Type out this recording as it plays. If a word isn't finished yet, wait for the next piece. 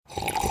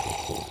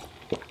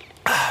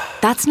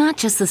That's not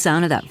just the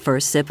sound of that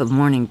first sip of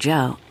Morning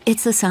Joe.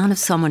 It's the sound of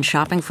someone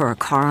shopping for a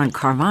car on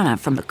Carvana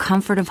from the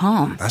comfort of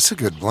home. That's a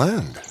good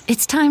blend.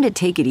 It's time to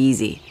take it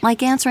easy,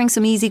 like answering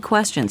some easy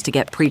questions to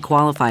get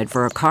pre-qualified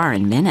for a car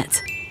in minutes.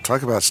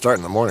 Talk about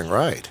starting the morning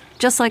right.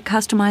 Just like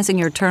customizing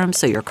your terms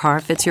so your car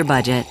fits your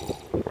budget.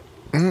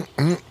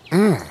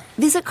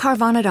 Visit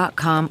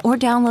Carvana.com or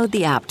download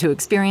the app to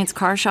experience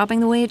car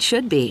shopping the way it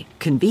should be.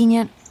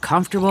 Convenient,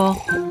 comfortable.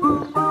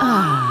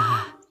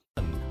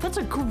 That's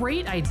a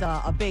great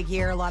idea. A big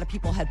year. A lot of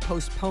people had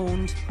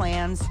postponed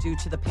plans due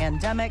to the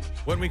pandemic.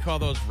 Wouldn't we call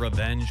those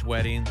revenge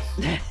weddings?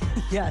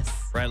 Yes.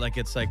 Right? Like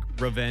it's like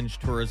revenge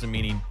tourism,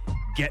 meaning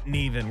getting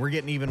even. We're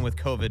getting even with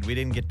COVID. We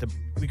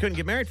couldn't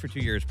get married for 2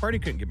 years. Party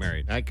couldn't get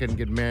married. I couldn't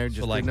get married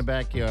just in the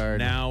backyard.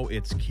 Now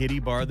it's kitty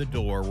bar the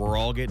door. We're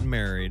all getting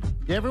married.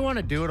 You ever want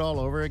to do it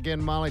all over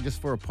again, Molly, just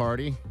for a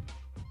party?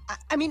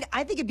 I mean,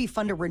 I think it'd be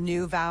fun to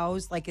renew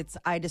vows.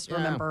 I just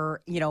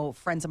remember,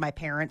 friends of my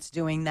parents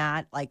doing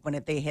that, like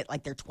when they hit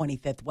like their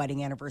 25th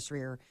wedding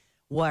anniversary or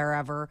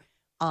wherever.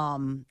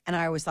 And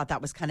I always thought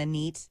that was kind of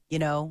neat,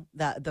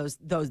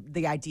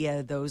 the idea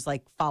of those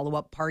like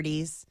follow-up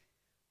parties.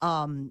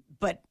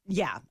 But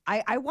yeah,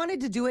 I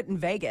wanted to do it in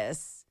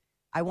Vegas.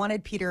 I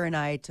wanted Peter and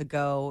I to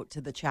go to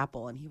the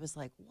chapel, and he was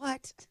like,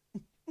 "What?"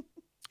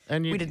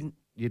 And we didn't.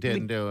 You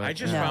didn't do it. I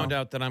just found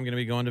out that I'm going to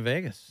be going to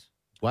Vegas.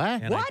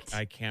 What? And What?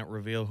 I can't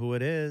reveal who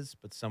it is,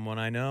 but someone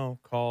I know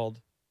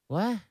called.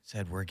 What?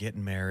 Said, we're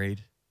getting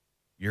married.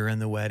 You're in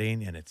the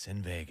wedding, and it's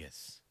in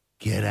Vegas.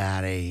 Get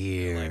out of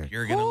here. Like,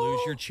 you're going to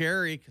lose your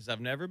cherry because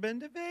I've never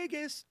been to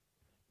Vegas.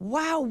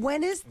 Wow,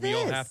 when is this?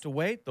 You'll have to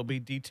wait. There'll be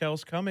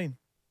details coming.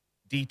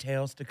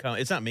 Details to come.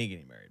 It's not me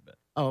getting married, but.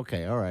 Oh,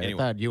 okay. All right.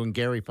 Anyway. I thought you and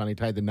Gary finally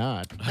tied the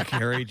knot.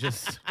 Gary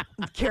just.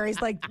 Gary's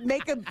like,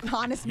 make an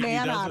honest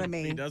man out of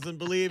me. He doesn't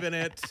believe in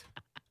it.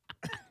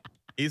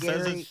 He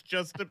says it's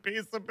just a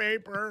piece of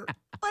paper.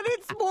 But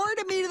it's more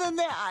to me than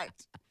that.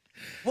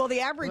 Well, the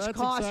average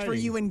cost for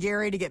you and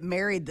Gary to get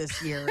married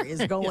this year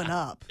is going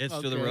up. It's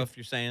to the roof,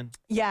 you're saying?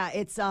 Yeah,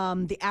 it's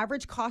the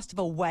average cost of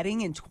a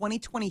wedding in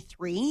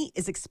 2023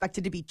 is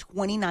expected to be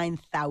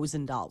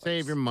 $29,000.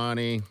 Save your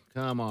money.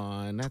 Come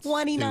on. That's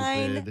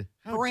 $29,000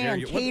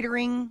 grand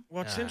catering.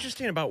 What's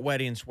interesting about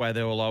weddings, why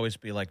there will always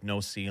be like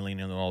no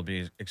ceiling and they'll all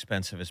be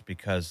expensive, is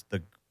because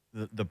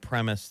the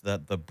premise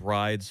that the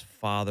bride's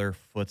father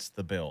foots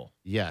the bill.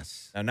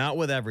 Yes. Now, not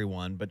with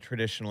everyone, but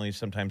traditionally,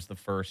 sometimes the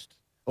first.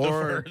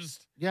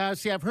 Yeah,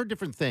 see, I've heard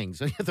different things.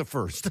 The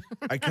first.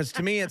 Because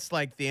to me, it's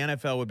like the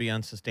NFL would be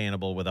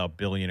unsustainable without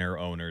billionaire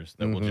owners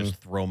that will just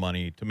throw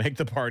money to make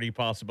the party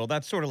possible.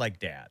 That's sort of like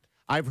dad.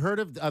 I've heard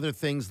of other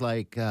things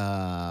like,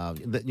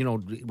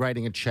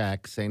 writing a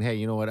check saying, hey,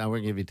 you know what, I'm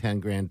going to give you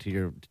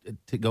 $10,000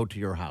 to go to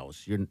your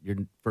house, your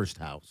first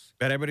house.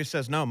 But everybody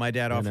says no. My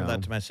dad offered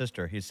that to my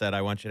sister. He said,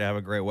 I want you to have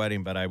a great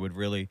wedding, but I would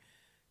really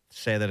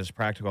say that it's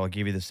practical. I'll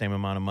give you the same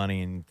amount of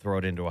money and throw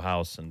it into a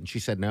house. And she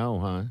said no,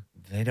 huh?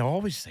 They'd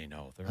always say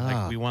no. They're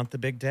like, we want the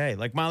big day.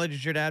 Like, Molly,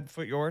 did your dad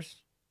foot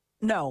yours?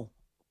 No,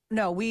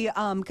 we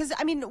because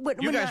I mean,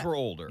 you guys were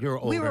older. You're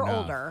older. We were enough.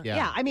 older.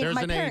 Yeah, I mean, there's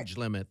an age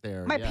limit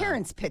there. My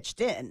parents pitched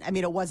in. I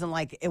mean, it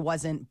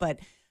wasn't, but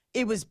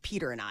it was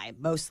Peter and I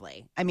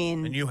mostly. I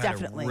mean, and you had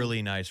definitely a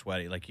really nice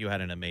wedding. Like, you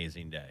had an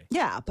amazing day.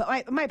 Yeah,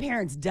 but my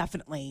parents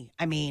definitely.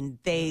 I mean,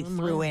 they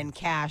threw in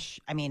cash.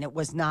 I mean, it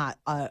was not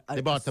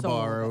they bought the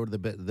bar or the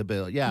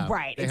bill. Yeah,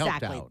 right. They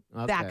Exactly. Helped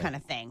out. That kind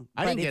of thing.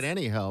 I didn't get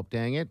any help.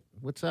 Dang it!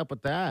 What's up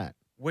with that?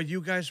 Well,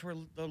 you guys were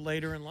the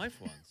later in life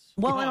ones.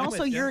 Well, and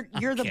also you're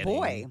the kidding.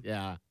 boy.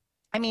 Yeah.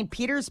 I mean,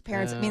 Peter's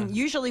parents. I mean,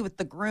 usually with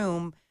the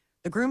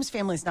groom's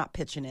family's not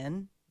pitching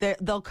in.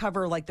 They'll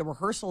cover like the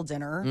rehearsal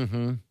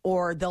dinner,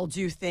 or they'll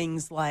do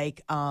things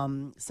like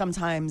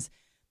sometimes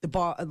the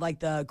bar,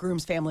 like the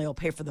groom's family will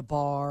pay for the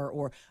bar,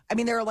 or I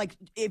mean, they're like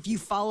if you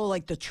follow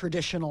like the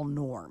traditional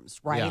norms,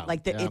 right? Yeah,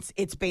 like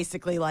it's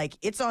basically like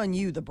it's on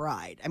you, the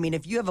bride. I mean,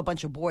 if you have a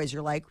bunch of boys,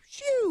 you're like,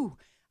 shoo.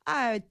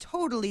 I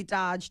totally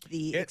dodged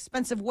the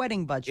expensive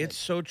wedding budget. It's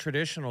so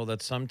traditional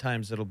that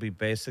sometimes it'll be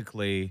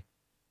basically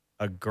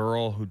a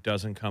girl who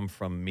doesn't come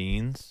from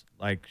means,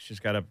 like she's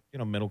got a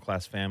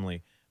middle-class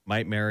family,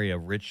 might marry a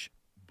rich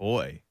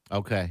boy.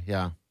 Okay,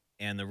 yeah.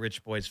 And the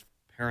rich boy's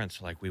parents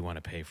are like, we want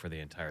to pay for the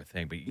entire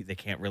thing, but they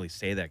can't really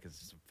say that because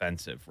it's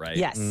offensive, right?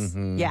 Yes.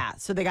 Yeah.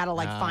 So they got to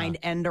find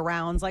end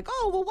arounds like,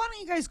 oh, well, why don't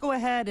you guys go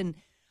ahead and,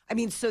 I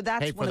mean, so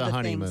that's pay for one of the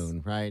honeymoon,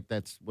 things. Right?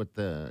 That's what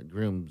the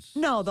groom's.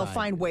 No, they'll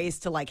find ways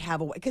to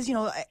have a way. Because,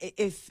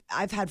 if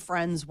I've had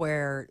friends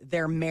where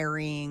they're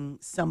marrying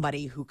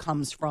somebody who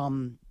comes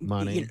from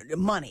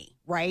money,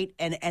 right?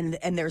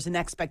 And there's an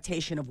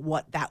expectation of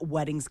what that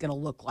wedding's going to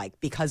look like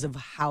because of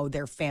how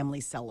their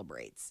family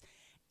celebrates.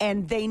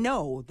 And they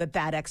know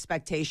that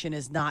expectation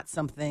is not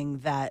something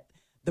that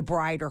the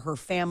bride or her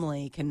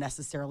family can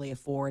necessarily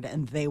afford.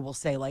 And they will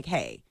say like,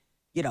 hey,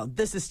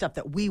 this is stuff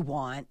that we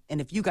want.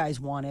 And if you guys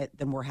want it,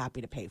 then we're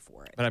happy to pay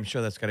for it. But I'm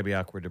sure that's got to be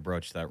awkward to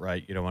broach that,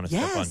 right? You don't want to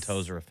step on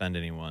toes or offend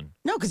anyone.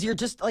 No, because you're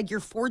just you're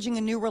forging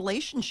a new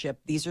relationship.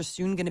 These are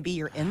soon going to be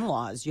your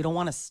in-laws. You don't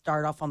want to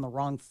start off on the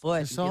wrong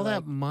foot. It's all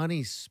that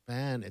money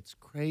spent. It's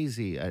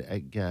crazy, I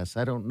guess.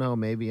 I don't know.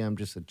 Maybe I'm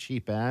just a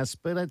cheap ass,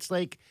 but it's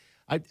like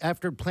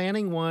after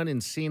planning one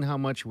and seeing how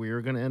much we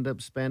were going to end up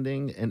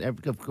spending, and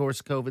of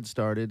course COVID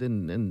started,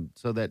 and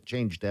so that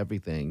changed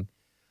everything.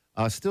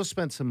 Still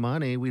spent some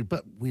money,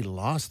 but we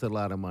lost a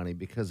lot of money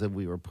because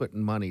we were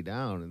putting money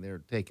down, and they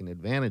were taking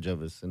advantage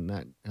of us and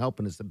not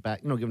helping us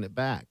giving it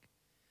back.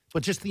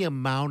 But just the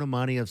amount of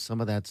money of some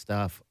of that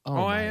stuff.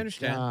 Oh, I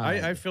understand.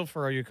 I feel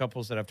for all you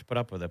couples that have to put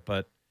up with it,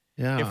 but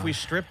if we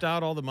stripped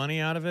out all the money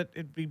out of it,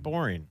 it'd be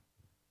boring.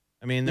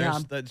 I mean,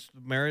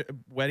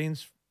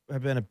 weddings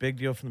have been a big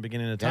deal from the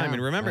beginning of time. Yeah,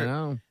 and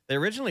remember, they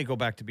originally go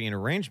back to being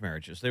arranged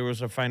marriages. There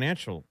was a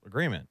financial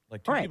agreement.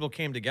 Like two people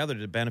came together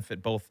to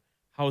benefit both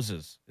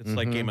houses. It's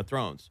like Game of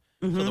Thrones.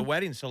 So the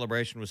wedding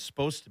celebration was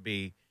supposed to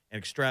be an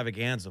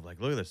extravaganza of look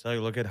at this.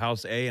 Look at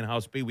house A and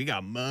house B. We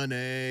got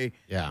money.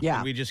 Yeah.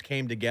 And we just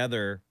came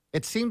together.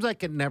 It seems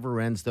like it never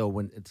ends, though.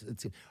 When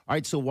it's all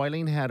right. So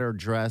Wileen had her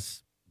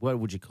dress. What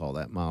would you call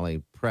that,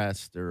 Molly?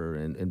 Pressed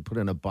and put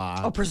in a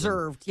box. Oh,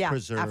 preserved. Yeah.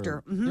 Preserved.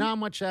 After. You know how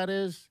much that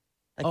is?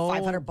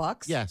 Like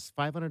 $500? Yes,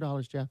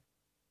 $500, Jeff.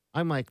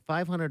 I'm like,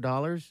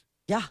 $500?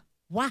 Yeah.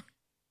 What?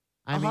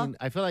 I mean,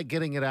 I feel like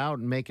getting it out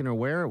and making her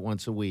wear it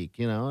once a week,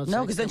 No,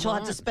 because then she'll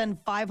have to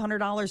spend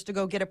 $500 to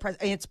go get it.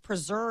 It's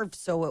preserved,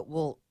 so it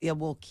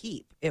will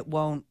keep. It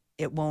won't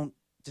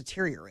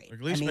deteriorate.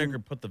 At least make her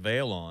put the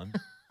veil on.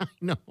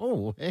 No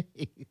way.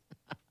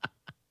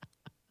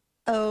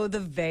 Oh, the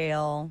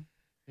veil.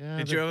 Yeah,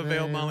 Did you have a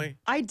veil, Molly?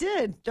 I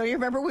did. Don't you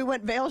remember we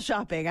went veil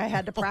shopping? I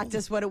had to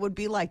practice what it would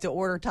be like to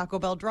order Taco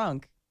Bell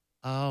drunk.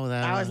 Oh,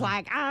 that. I was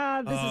like,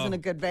 this isn't a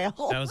good veil.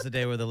 That was the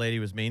day where the lady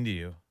was mean to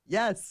you.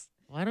 Yes.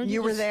 Why don't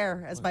you were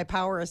there as my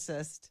power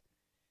assist.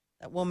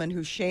 That woman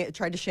who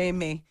tried to shame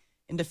me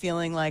into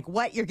feeling like,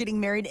 what? You're getting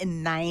married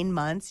in 9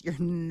 months?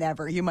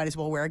 You might as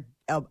well wear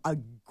a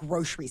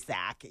grocery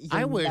sack.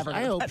 I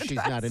hope she's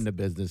not in the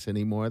business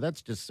anymore.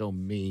 That's just so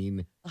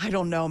mean. I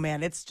don't know,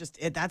 man. It's just,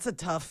 that's a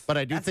tough. But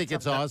I do think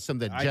it's awesome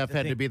that Jeff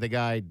had to be the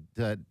guy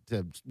to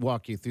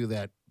walk you through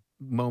that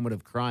moment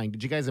of crying.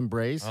 Did you guys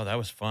embrace? Oh, that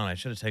was fun. I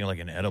should have taken like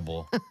an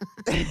edible.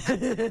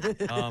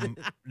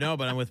 No,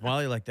 but I'm with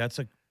Molly. Like that's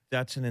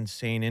an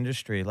insane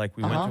industry. Like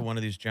we went to one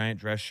of these giant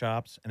dress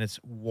shops, and it's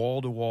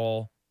wall to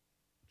wall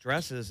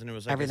dresses, and it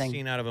was like a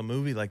scene out of a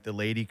movie. Like the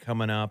lady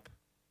coming up,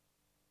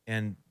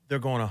 and they're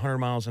going 100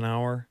 miles an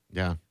hour.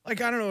 Yeah.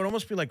 Like I don't know. It'd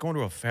almost be like going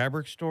to a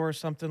fabric store or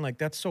something. Like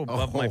that's so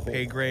above my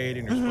pay grade,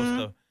 and you're supposed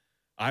to.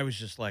 I was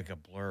just like a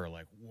blur.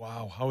 Like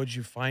wow, how would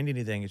you find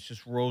anything? It's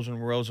just rows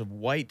and rows of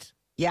white.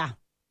 Yeah,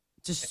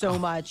 just so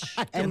much,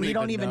 and we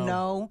don't even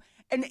know.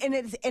 And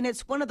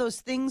it's one of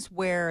those things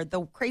where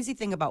the crazy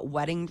thing about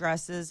wedding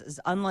dresses is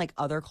unlike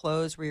other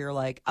clothes where you're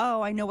like,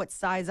 oh, I know what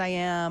size I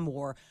am,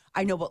 or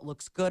I know what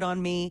looks good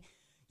on me.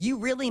 You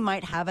really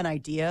might have an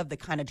idea of the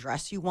kind of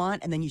dress you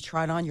want, and then you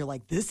try it on, you're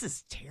like, this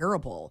is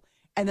terrible.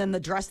 And then the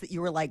dress that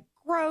you were like,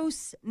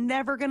 gross,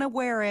 never gonna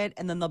wear it.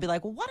 And then they'll be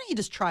like, well, why don't you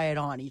just try it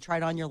on? You try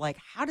it on, you're like,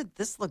 how did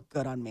this look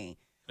good on me?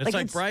 It's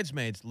like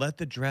Bridesmaids. Let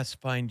the dress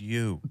find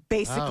you.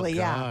 Basically,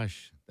 oh,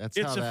 gosh. That's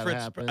how that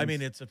happens. I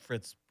mean, it's a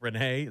Fritz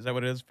Brené. Is that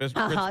what it is? Fritz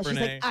Brené? She's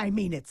like, I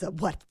mean, it's a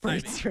what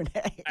Fritz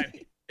Brené? I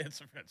mean,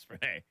 it's a Fritz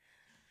Brené.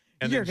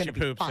 And You're then she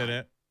poops in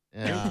it.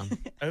 Yeah.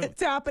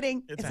 It's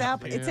happening. It's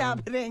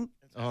happening.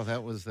 Oh,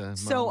 that was the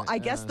So moment. I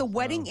guess the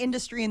wedding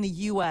industry in the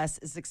U.S.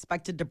 is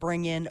expected to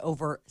bring in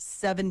over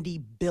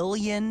 $70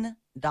 billion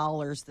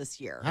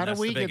this year. How do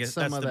we get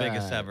some of that? That's the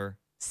biggest ever.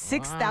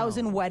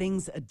 6,000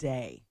 weddings a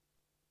day.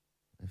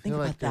 Think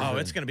about that. Oh,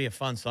 it's going to be a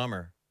fun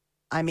summer.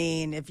 I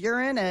mean, if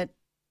you're in it,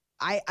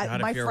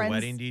 if you're a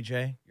wedding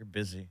DJ, you're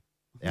busy.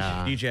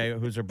 Yeah. DJ,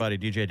 who's our buddy?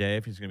 DJ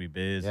Dave, he's going to be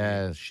busy.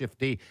 Yeah,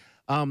 shifty.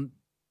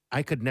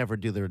 I could never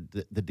do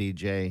the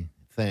DJ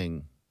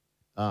thing.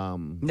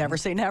 Never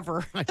say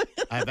never.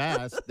 I've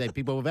asked.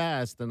 People have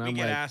asked, and we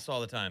get asked all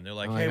the time. They're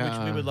like, "Hey,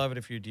 we would love it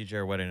if you DJ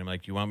our wedding." I'm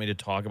like, "You want me to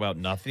talk about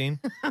nothing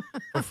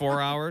for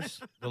 4 hours?"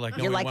 They're like,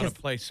 "No, we want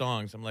to play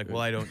songs." I'm like,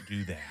 "Well, I don't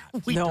do that."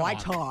 I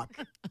talk.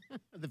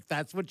 If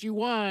that's what you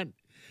want,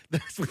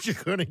 that's what you're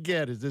going to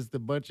get. Is just a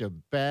bunch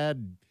of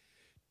bad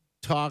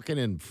talking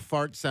and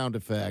fart sound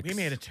effects. We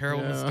made a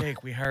terrible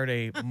mistake. We hired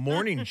a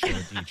morning show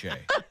DJ.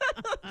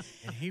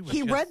 And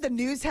he read the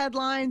news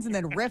headlines and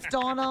then riffed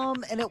on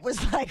them, and it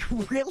was like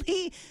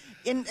really.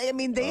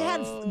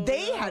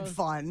 They had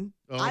fun.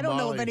 I don't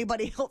know if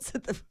anybody else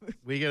at the.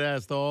 We get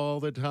asked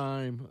all the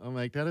time. I'm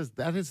like, that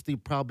is the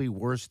probably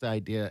worst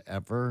idea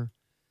ever.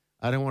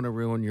 I don't want to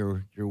ruin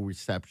your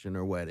reception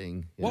or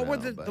wedding. What were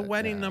the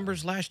wedding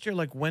numbers last year?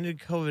 Like, when did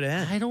COVID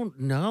end? I don't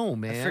know,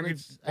 man. I figured,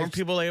 weren't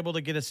people able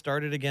to get it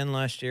started again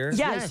last year?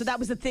 Yeah, so that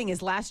was the thing,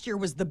 is last year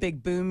was the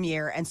big boom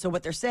year. And so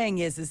what they're saying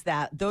is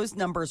that those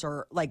numbers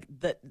are like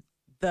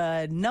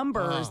the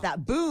numbers,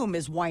 that boom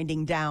is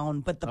winding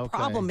down. But the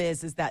problem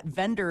is that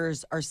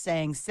vendors are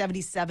saying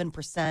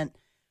 77%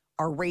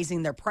 are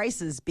raising their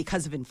prices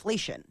because of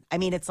inflation. I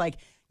mean, it's like,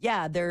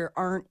 yeah, there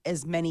aren't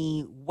as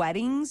many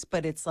weddings,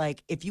 but it's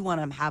like if you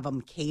want to have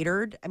them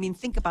catered, I mean,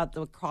 think about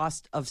the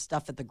cost of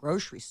stuff at the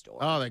grocery store.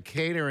 Oh, the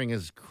catering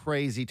is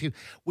crazy too.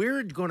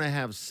 We're going to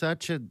have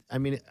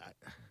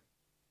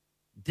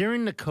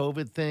during the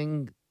COVID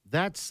thing,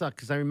 that sucked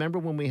because I remember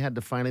when we had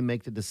to finally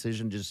make the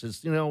decision, just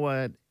as, you know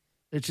what,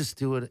 let's just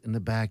do it in the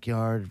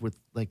backyard with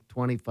like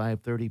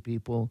 25, 30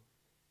 people.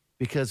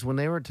 Because when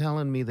they were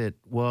telling me that,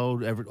 well,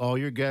 all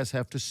your guests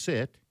have to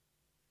sit,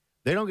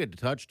 they don't get to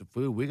touch the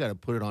food. We got to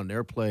put it on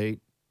their plate.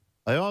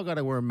 They all got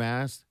to wear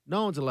masks.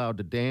 No one's allowed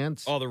to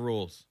dance. All the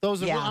rules.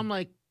 I'm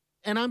like,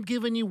 and I'm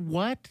giving you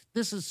what?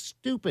 This is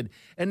stupid.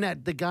 And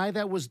that the guy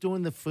that was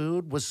doing the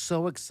food was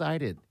so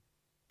excited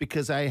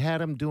because I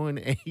had him doing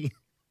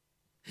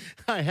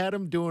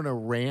a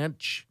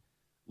ranch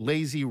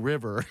lazy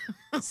river.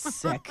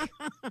 Sick.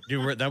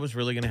 That was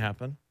really going to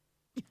happen?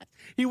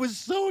 He was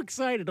so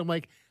excited. I'm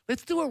like,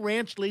 let's do a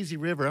ranch lazy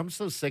river. I'm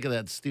so sick of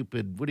that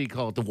stupid, what do you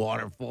call it, the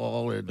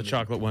waterfall? Or The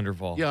chocolate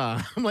wonderfall.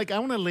 Yeah. I'm like, I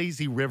want a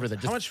lazy river that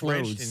just How much flows.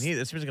 ranch do you need?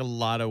 That seems like a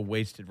lot of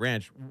wasted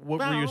ranch. What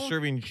were you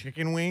serving,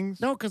 chicken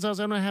wings? No, because I was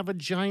going to have a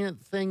giant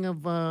thing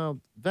of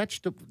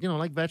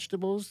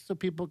vegetables so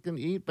people can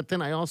eat. But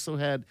then I also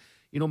had,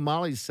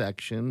 Molly's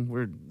section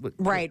where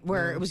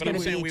where it was But going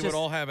I'm to be saying we just, would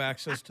all have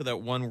access to that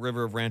one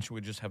river of ranch.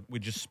 We'd just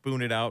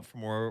spoon it out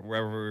from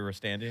wherever we were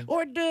standing.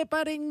 or dip.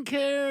 I didn't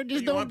care.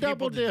 Just You don't want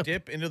double people to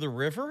dip. dip into the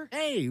river?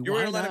 Hey, You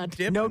why were let them not?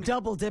 dip? no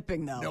double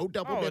dipping, though. No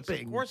double Of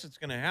dipping. course it's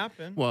going to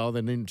happen. Well,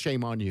 then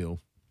shame on you.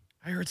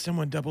 I heard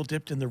someone double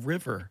dipped in the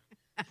river.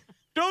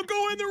 Don't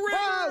go in the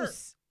river.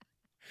 Gross.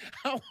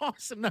 How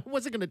awesome! I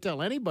wasn't going to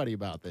tell anybody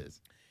about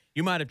this.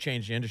 You might have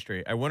changed the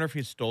industry. I wonder if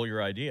he stole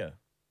your idea.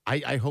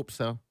 I hope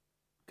so.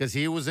 Because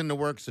he was in the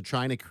works of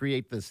trying to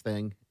create this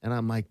thing. And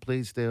I'm like,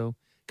 please do.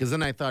 Because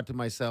then I thought to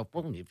myself,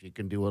 well, if you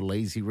can do a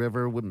lazy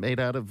river made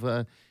out of,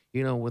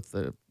 with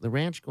the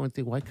ranch going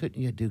through, why couldn't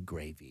you do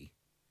gravy?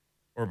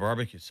 Or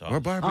barbecue sauce.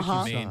 Or barbecue Uh-huh.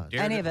 I mean, sauce.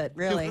 dare Any to- of it,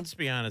 really. Let's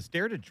be honest.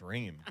 Dare to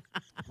dream.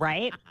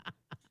 Right?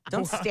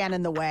 Don't stand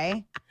in the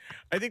way.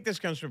 I think this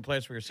comes from a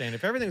place where you're saying,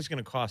 if everything's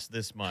going to cost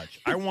this much,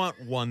 I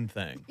want one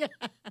thing.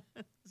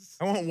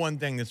 I want one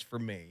thing that's for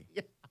me.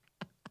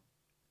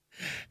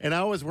 And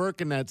I was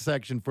working that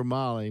section for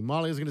Molly.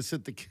 Molly was going to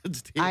sit at the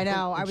kids' table. I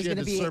know. I and was she had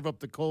gonna to be- serve up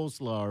the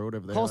coleslaw or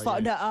whatever the hell.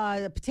 Coleslaw, yeah.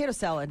 no, potato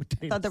salad.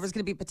 I thought there was going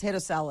to be potato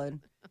salad.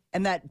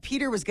 And that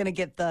Peter was going to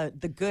get the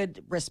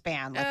good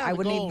wristband. Like Yeah, I the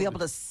wouldn't even be gold. able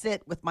to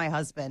sit with my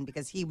husband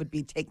because he would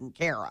be taken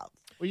care of.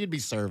 Well, you'd be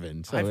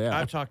serving. So,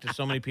 I've talked to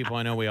so many people.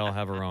 I know we all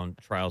have our own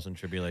trials and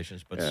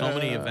tribulations, but so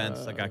many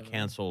events that got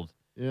canceled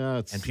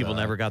yeah, and people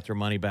never got their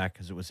money back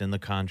because it was in the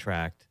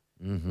contract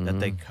that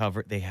they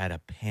covered. They had a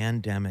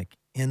pandemic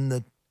in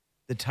the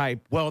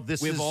type. Well,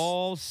 We've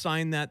all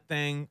signed that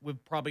thing.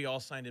 We've probably all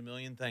signed a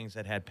million things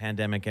that had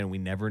pandemic and we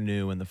never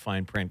knew in the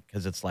fine print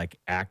because it's like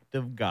act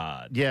of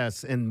God.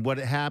 Yes, and what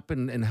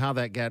happened and how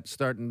that got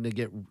starting to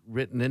get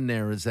written in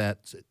there is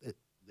that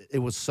it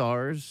was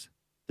SARS.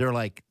 They're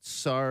like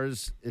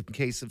SARS, in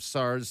case of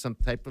SARS, some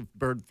type of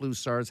bird flu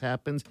SARS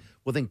happens.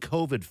 Well, then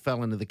COVID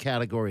fell into the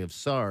category of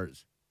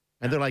SARS.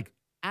 And they're like,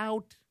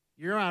 out.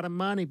 You're out of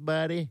money,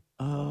 buddy.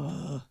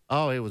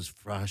 Oh, it was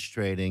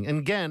frustrating. And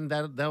again,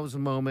 that was a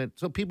moment.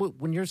 So people,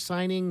 when you're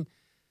signing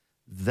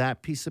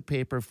that piece of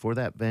paper for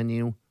that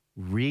venue,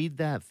 read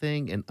that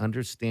thing and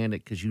understand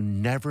it because you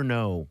never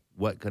know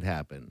what could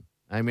happen.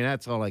 I mean,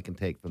 that's all I can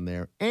take from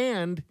there.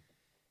 And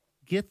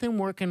get them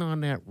working on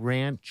that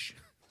ranch.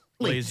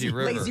 Lazy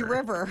River. Lazy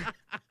River.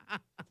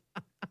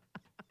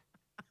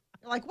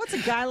 You're like, what's a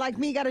guy like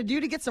me got to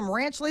do to get some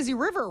ranch lazy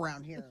river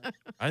around here?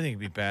 I think it'd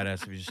be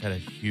badass if you just had a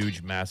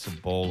huge,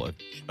 massive bowl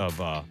of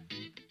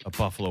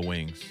buffalo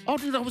wings. Oh,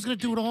 dude, I was going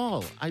to do it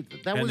all.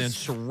 Then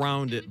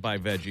surround it by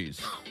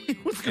veggies.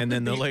 And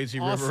then the lazy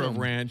river of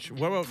ranch.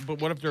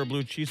 But what if there are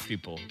blue cheese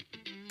people?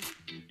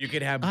 You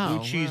could have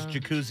blue cheese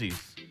jacuzzis.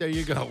 There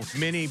you go.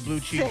 Mini blue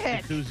cheese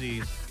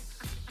jacuzzis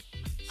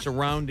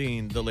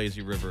surrounding the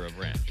lazy river of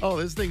ranch. Oh,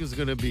 this thing is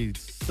going to be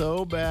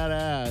so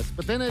badass.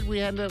 But then we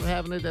ended up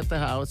having it at the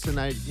house, and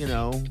I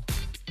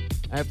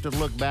have to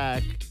look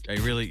back. I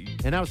really.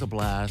 And that was a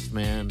blast,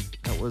 man.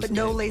 That was. But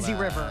no a lazy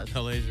blast. river.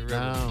 The lazy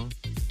river.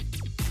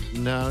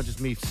 No, just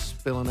me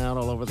spilling out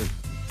all over the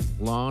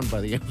lawn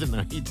by the end of the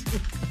night.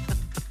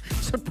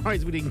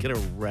 Surprised we didn't get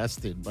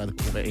arrested, by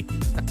the way.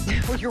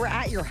 Well, you were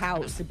at your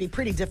house. It'd be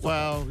pretty difficult.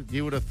 Well,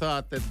 you would have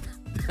thought that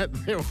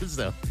there was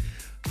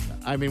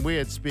we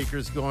had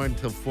speakers going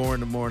till 4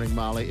 a.m,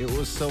 Molly. It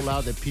was so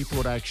loud that people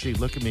would actually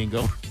look at me and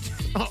go,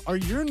 are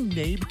your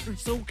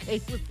neighbors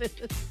okay with this?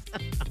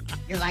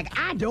 You're like,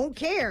 I don't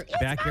care. It's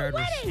Backyard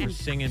my wedding. was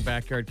singing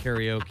backyard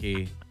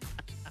karaoke.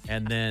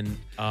 And then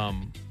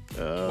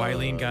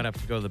Wileen got up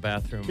to go to the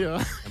bathroom.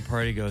 Yeah. And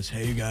Party goes,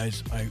 hey, you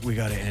guys, we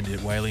got to end it.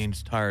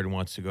 Wileen's tired and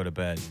wants to go to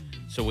bed.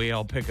 So we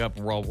all pick up.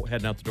 We're all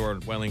heading out the door.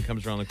 And Wileen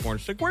comes around the corner.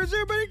 She's like, where's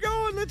everybody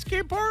going? Let's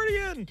keep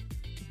partying.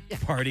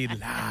 Party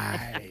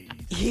live.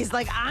 He's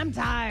like, I'm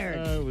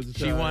tired.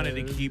 She wanted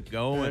to keep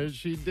going.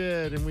 She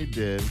did, and we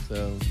did.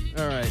 So,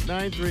 all right,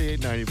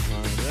 938-95.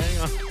 Hang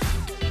on.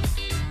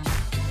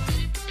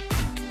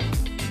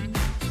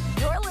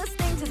 You're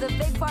listening to the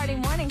Big Party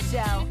Morning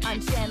Show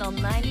on Channel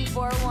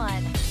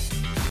 94.1.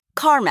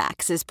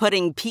 CarMax is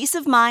putting peace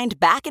of mind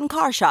back in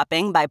car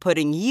shopping by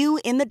putting you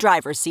in the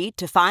driver's seat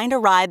to find a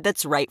ride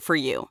that's right for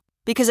you.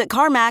 Because at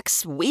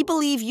CarMax, we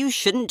believe you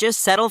shouldn't just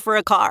settle for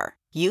a car.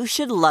 You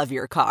should love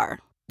your car.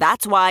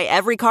 That's why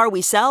every car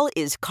we sell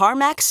is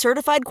CarMax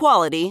certified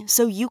quality,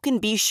 so you can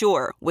be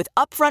sure with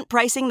upfront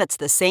pricing that's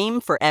the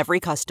same for every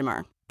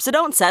customer. So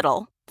don't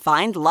settle.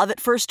 Find love at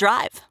first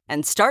drive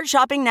and start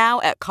shopping now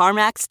at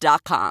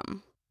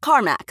CarMax.com.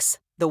 CarMax,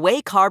 the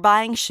way car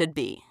buying should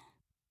be.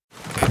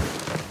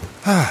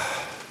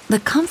 The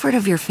comfort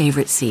of your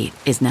favorite seat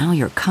is now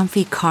your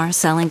comfy car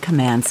selling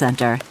command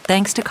center,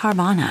 thanks to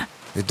Carvana.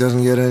 It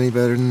doesn't get any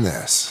better than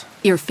this.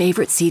 Your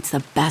favorite seat's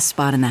the best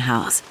spot in the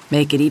house.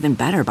 Make it even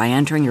better by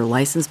entering your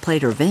license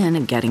plate or VIN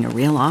and getting a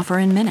real offer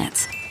in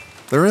minutes.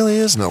 There really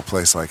is no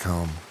place like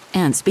home.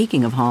 And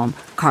speaking of home,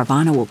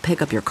 Carvana will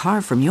pick up your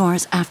car from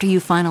yours after you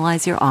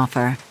finalize your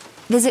offer.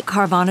 Visit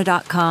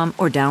Carvana.com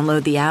or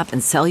download the app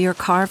and sell your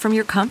car from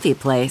your comfy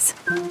place.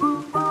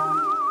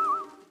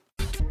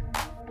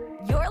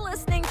 You're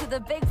listening to the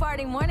Big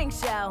Party Morning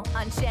Show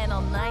on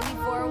Channel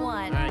 94.1.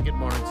 All right, good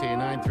morning to you.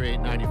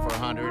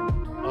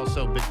 938-9400.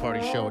 Also, Big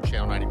Party Show at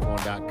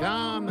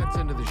channel94.com. That's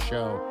into the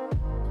show.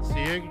 So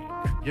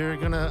you're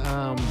going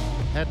to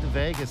head to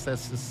Vegas.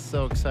 That's just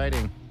so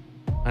exciting.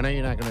 I know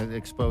you're not going to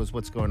expose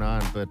what's going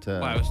on, but...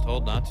 Well, I was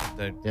told not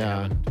to. They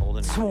haven't told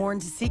anyone. Sworn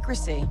to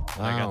secrecy. Wow.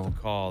 I got the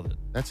call.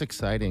 That's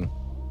exciting.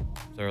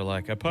 They're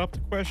like, I popped the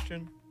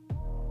question.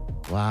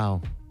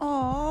 Wow.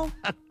 Oh.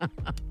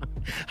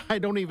 I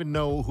don't even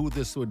know who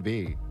this would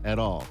be at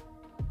all.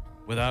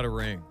 Without a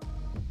ring.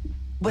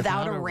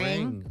 Without a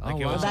ring? Like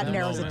it wow. was That in the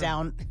narrows it moment.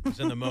 down. It was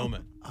in the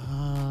moment.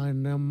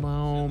 In the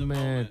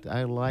moment.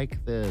 I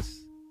like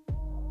this.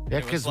 Yeah,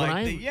 It was because like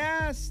when the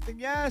yes.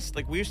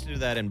 Like we used to do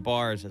that in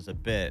bars as a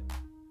bit.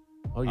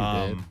 Oh, you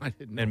did? I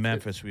didn't know In that.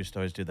 Memphis, we used to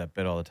always do that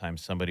bit all the time.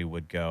 Somebody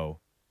would go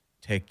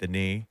take the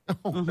knee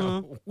Oh,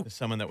 no. to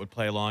someone that would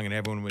play along and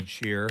everyone would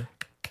cheer.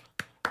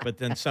 But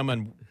then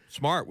someone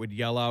smart would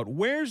yell out,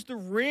 "Where's the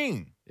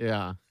ring?"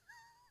 Yeah.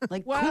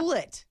 Like, cool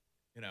it.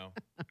 You know,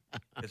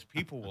 because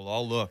people will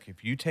all look.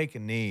 If you take a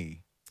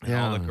knee, and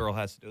all the Yeah. girl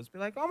has to do is be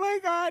like, "Oh my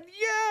God,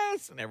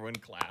 yes!" and everyone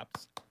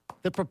claps.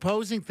 The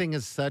proposing thing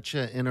is such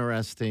an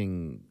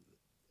interesting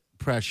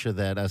pressure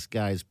that us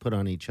guys put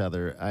on each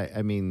other.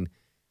 I mean,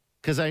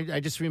 because I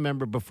just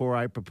remember before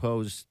I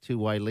proposed to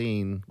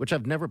Wileen, which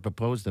I've never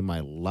proposed in my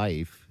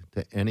life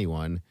to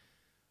anyone.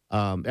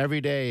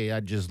 Every day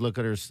I'd just look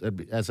at her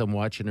as I'm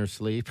watching her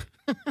sleep.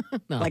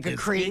 No, Like a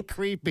it's creep?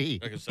 Creepy.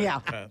 Like a Yeah.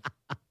 psychopath.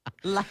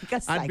 Like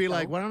a psycho. I'd be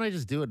like, why don't I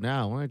just do it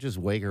now? Why don't I just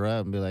wake her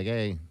up and be like,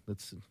 hey,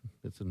 let's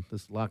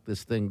lock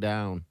this thing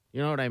down.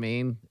 You know what I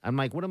mean? I'm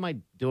like, what am I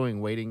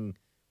doing waiting?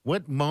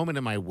 What moment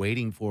am I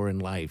waiting for in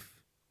life?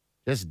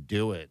 Just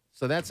do it.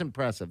 So that's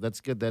impressive.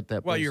 That's good that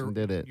person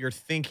did it. You're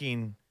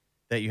thinking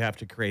that you have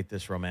to create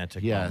this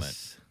romantic moment.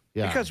 Yes.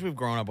 Yeah. Because we've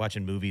grown up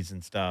watching movies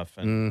and stuff,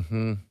 and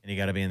Mm-hmm. you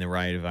got to be in the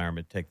right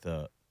environment to take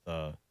the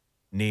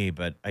knee.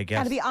 But I guess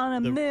Gotta be on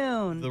a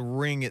moon. the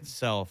ring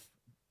itself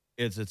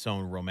is its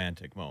own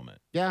romantic moment.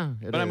 Yeah.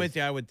 But I'm with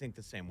you. I would think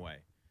the same way.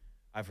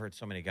 I've heard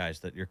so many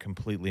guys that you're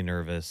completely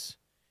nervous.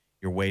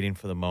 You're waiting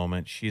for the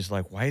moment. She's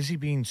like, why is he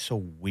being so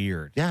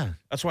weird? Yeah.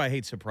 That's why I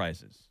hate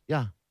surprises.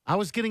 Yeah. I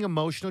was getting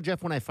emotional,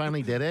 Jeff, when I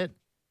finally did it.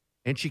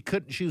 And she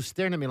was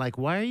staring at me like,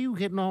 why are you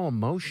getting all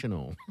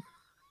emotional?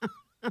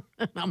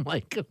 And I'm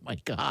like, oh my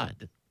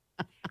God.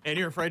 And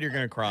you're afraid you're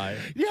going to cry.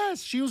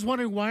 Yes. She was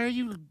wondering, why are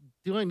you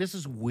doing this?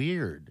 Is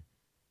weird.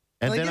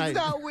 And like, then it's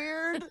not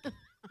weird.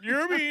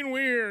 You're being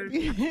weird.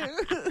 You're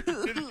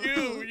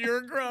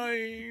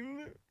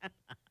crying.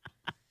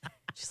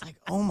 She's like,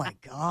 oh my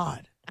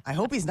God. I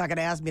hope he's not going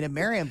to ask me to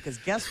marry him because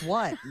guess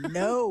what?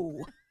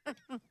 No.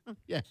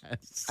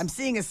 Yes. I'm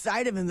seeing a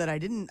side of him that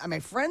my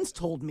friends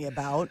told me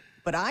about,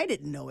 but I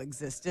didn't know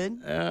existed.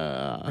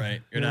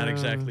 Right. You're not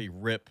exactly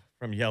Rip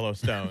from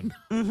Yellowstone.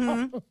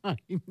 I'm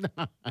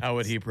not. How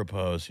would he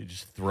propose? You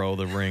just throw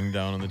the ring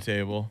down on the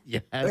table?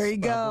 Yes. There you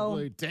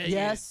probably. go. Dang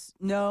Yes,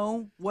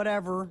 no,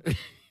 whatever.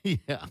 it.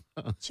 Yeah.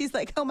 She's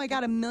like, oh my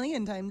God,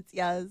 1,000,000 times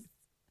yes.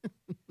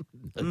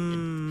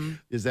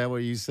 Is that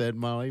what you said,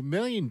 Molly?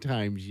 1,000,000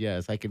 times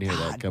yes. I can hear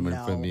that God, coming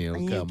no. from you. Are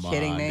you Come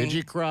kidding on. me? Did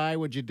you cry?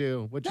 What'd you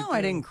do? No,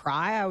 I didn't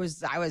cry. I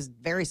was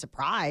very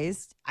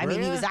surprised. I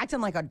mean, he was Really?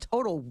 acting like a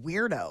total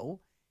weirdo.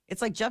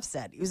 It's like Jeff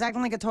said. He was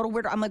acting like a total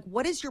weirdo. I'm like,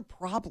 what is your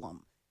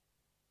problem?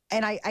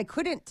 And I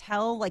couldn't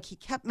tell. Like,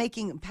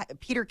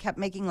 Peter kept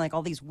making like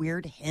all these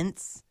weird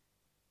hints.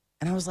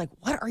 And I was like,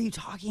 what are you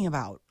talking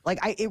about? Like,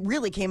 it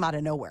really came out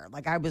of nowhere.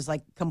 Like, I was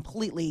like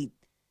completely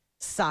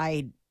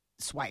side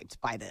swiped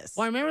by this.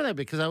 Well, I remember that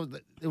because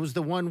it was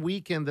the one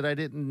weekend that I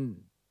didn't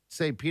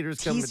say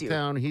Peter's coming to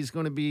town. He's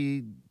going to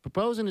be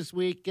proposing this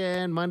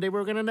weekend. Monday,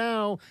 we're going to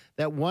know.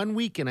 That one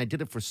weekend, I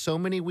did it for so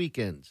many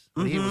weekends.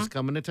 When he was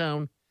coming to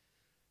town.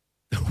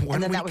 The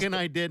one weekend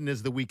I didn't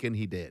is the weekend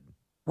he did.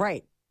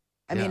 Right.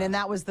 I mean, and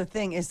that was the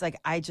thing is like,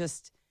 I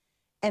don't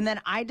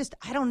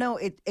know.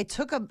 It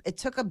took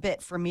a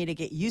bit for me to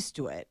get used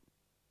to it.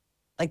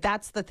 Like,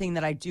 that's the thing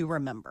that I do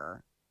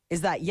remember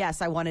is that,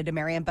 yes, I wanted to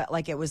marry him, but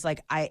like, it was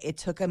like, it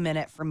took a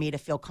minute for me to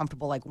feel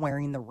comfortable, like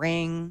wearing the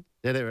ring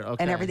Did it?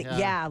 Okay. and everything.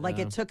 Yeah.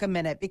 It took a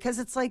minute because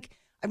it's like,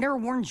 I've never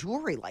worn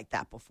jewelry like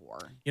that before.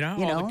 You know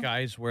how all the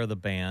guys wear the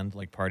band,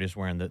 like parties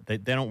wearing they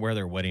don't wear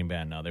their wedding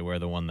band now. They wear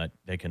the one that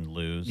they can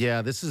lose.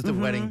 Yeah, this is the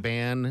wedding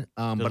band.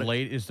 But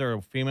is there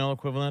a female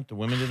equivalent? Do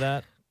women do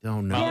that?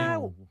 Don't know. Yeah,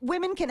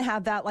 women can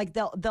have that. Like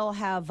they'll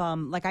have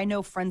like I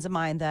know friends of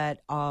mine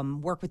that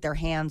work with their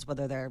hands,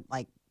 whether they're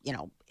like,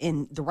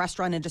 in the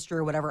restaurant industry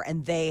or whatever,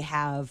 and they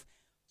have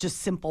just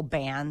simple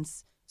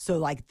bands. So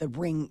like the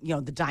ring,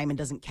 the diamond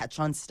doesn't catch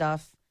on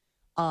stuff.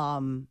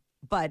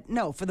 But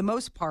no, for the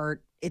most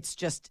part, it's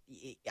just,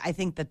 I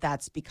think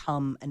that's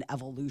become an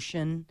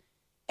evolution,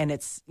 and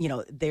it's,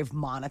 they've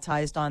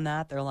monetized on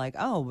that. They're like,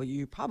 oh, well,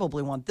 you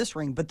probably want this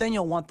ring, but then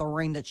you'll want the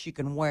ring that she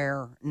can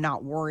wear,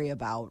 not worry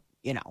about,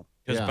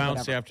 Because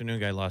Bounce the Afternoon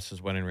guy lost his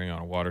wedding ring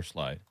on a water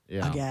slide.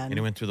 Yeah. Again. And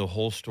he went through the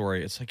whole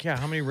story. It's like, yeah,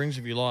 how many rings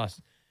have you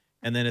lost?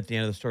 And then at the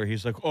end of the story,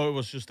 he's like, oh, it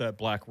was just that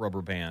black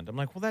rubber band. I'm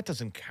like, well, that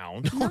doesn't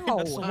count. No.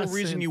 That's the whole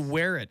reason you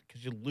wear it,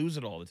 because you lose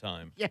it all the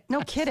time. Yeah.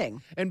 No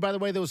kidding. And by the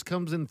way, those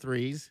comes in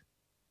threes,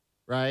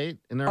 right?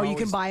 And they're you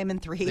can buy them in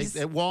threes?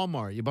 At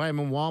Walmart. You buy them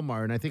in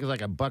Walmart, and I think it's like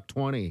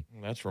 $1.20.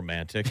 That's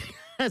romantic.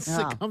 It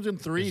comes in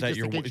threes just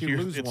in case you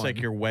lose it's one. like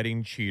your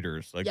wedding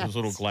cheaters, like those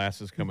little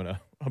glasses coming out.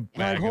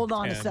 Like, hold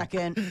on a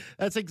second.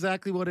 That's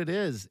exactly what it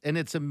is. And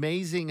it's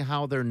amazing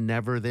how they're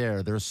never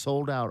there. They're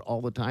sold out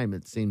all the time,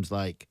 it seems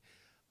like.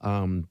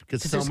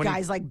 Because there's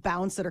guys like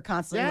Bounce that are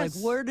constantly like,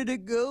 where did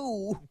it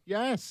go?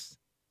 Yes.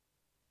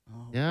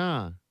 Oh.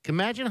 Yeah.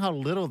 Imagine how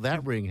little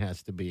that ring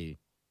has to be.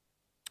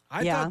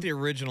 I thought the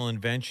original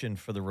invention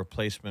for the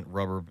replacement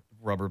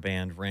rubber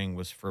band ring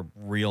was for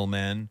real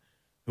men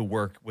who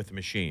work with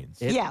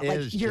machines.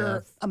 Like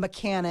you're a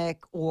mechanic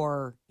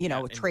or, a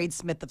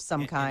tradesmith of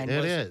some kind.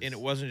 It is. And it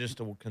wasn't just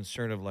a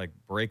concern of like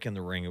breaking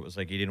the ring. It was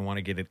like you didn't want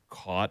to get it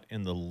caught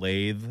in the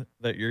lathe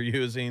that you're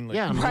using.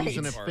 Like,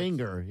 losing a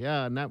finger.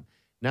 Yeah.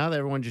 Now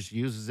everyone just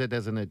uses it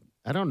as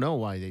I don't know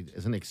why,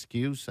 as an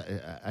excuse.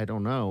 I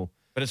don't know.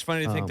 But it's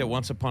funny to think that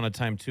once upon a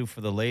time, too,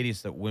 for the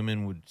ladies, that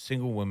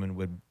single women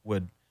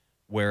would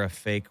wear a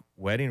fake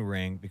wedding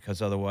ring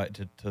because otherwise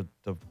to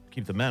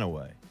keep the men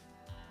away.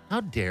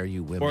 How dare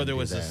you women Or there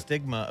was do a that?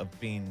 stigma of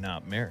being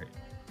not married.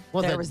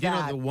 Well, there was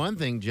that. The one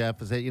thing,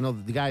 Jeff, is that,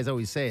 the guys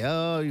always say,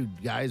 oh, you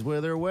guys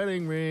wear their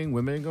wedding ring.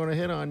 Women are going to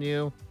hit on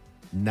you.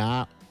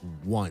 Not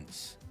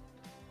once.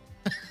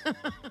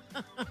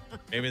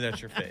 Maybe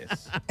that's your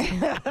face.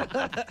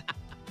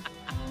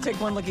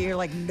 Take one look at you, you're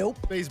like, nope.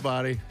 Face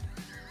body.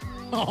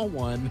 All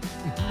one.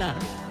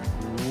 Not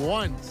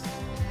once.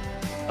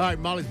 All right,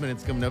 Molly's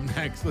Minute's coming up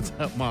next. What's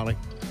up, Molly?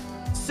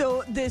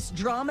 So this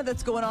drama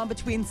that's going on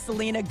between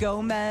Selena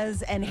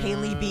Gomez and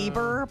Hailey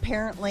Bieber,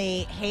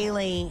 apparently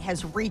Hailey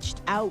has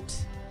reached out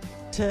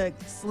to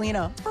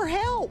Selena for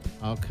help.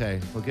 Okay,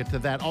 we'll get to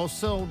that.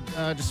 Also,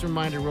 just a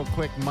reminder real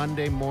quick,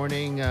 Monday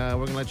morning, we're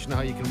going to let you know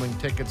how you can win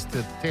tickets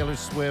to Taylor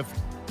Swift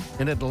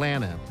in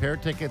Atlanta. Pair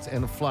of tickets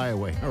and a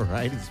flyaway, all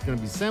right? It's going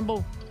to be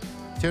simple.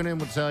 Tune in,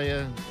 we'll tell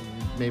you.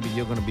 Maybe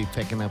you're going to be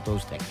picking up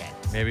those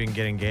tickets. Maybe you can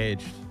get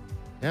engaged.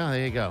 Yeah,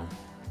 there you go.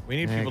 We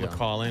need people to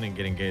call in and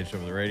get engaged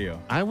over the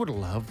radio. I would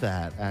love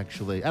that,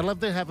 actually. I'd love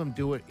to have them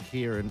do it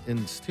here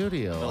in the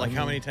studio. But like,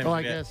 how many times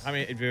have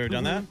you ever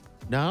done that?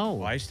 No.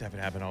 Well, I used to have it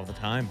happen all the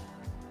time.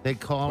 They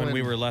call when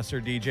we were lesser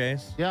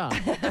DJs. Yeah.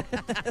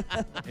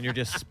 And you're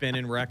just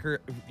spinning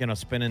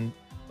spinning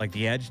like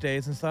the Edge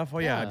days and stuff. Oh,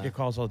 yeah, I'd get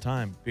calls all the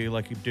time. Be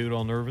like a dude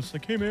all nervous.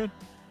 Like, hey, man,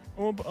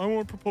 I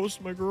want to propose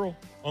to my girl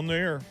on the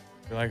air.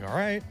 Be like, all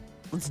right.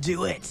 Let's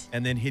do it.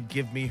 And then he'd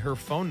give me her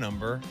phone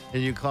number.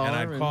 And you call her?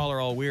 And I'd call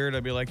her all weird.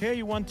 I'd be like, hey,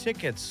 you won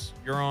tickets.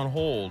 You're on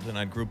hold. And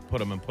I'd put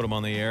them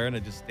on the air, and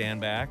I'd just stand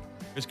back.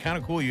 It was kind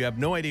of cool. You have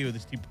no idea who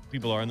these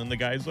people are. And then the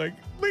guy's like,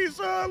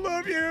 Lisa, I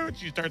love you. And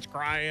she starts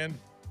crying.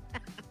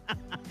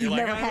 You've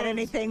never had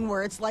anything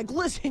where it's like,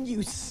 listen,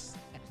 you...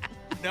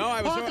 No,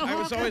 I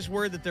was always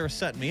worried that they were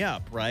setting me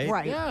up, right?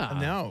 Right. Yeah.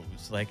 No, it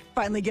was like...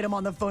 Finally get him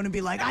on the phone and be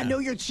like, I know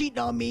you're cheating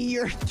on me.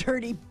 You're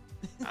dirty...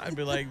 I'd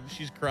be like,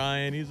 she's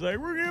crying. He's like,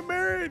 we're getting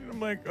married. I'm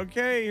like,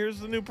 okay, here's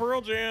the new Pearl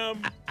Jam.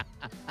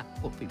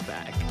 We'll be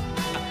back.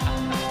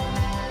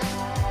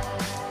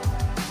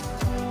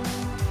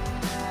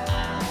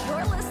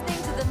 You're listening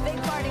to the Big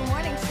Party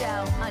Morning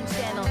Show on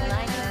Channel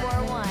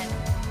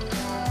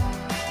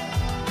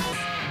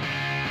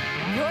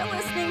 94.1. You're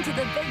listening to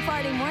the Big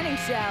Party Morning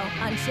Show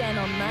on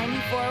Channel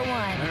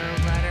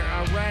 94.1.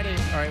 All righty.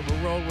 All right,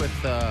 we'll roll with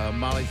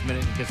Molly's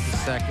Minute in just a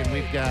second.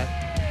 We've got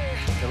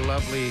the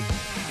lovely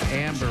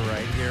Amber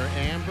right here.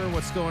 Amber,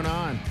 what's going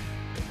on?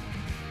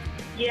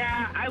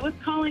 Yeah, I was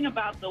calling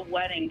about the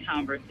wedding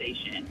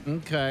conversation.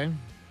 Okay.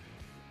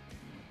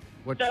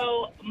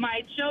 So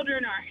my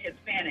children are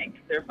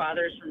Hispanic. Their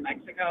father's from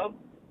Mexico.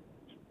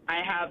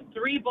 I have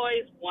 3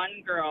 boys, 1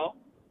 girl.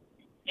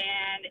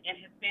 And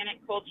in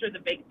Hispanic culture, the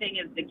big thing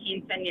is the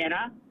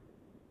quinceañera.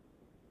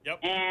 Yep.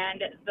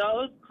 And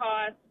those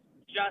cost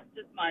just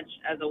as much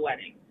as a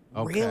wedding.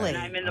 Okay. Really? And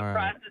I'm in the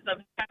process of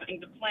having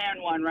to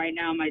plan one right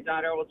now. My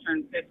daughter will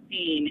turn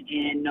 15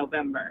 in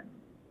November.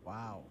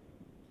 Wow.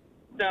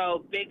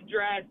 So big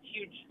dress,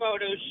 huge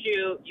photo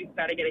shoot. You've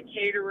got to get a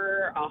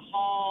caterer, a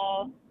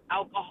hall,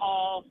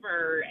 alcohol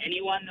for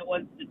anyone that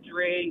wants to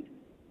drink,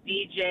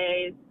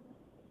 DJs.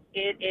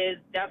 It is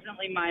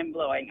definitely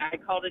mind-blowing. I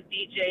called a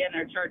DJ, and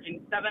they're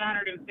charging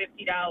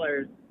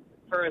 $750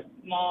 for a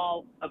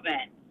small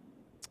event.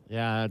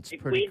 Yeah, it's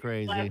pretty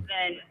crazy. Less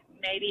than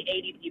maybe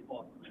 80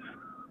 people.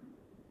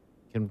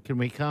 Can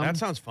we come? That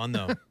sounds fun,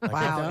 though. Like,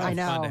 Wow, I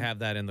know. Fun to have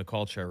that in the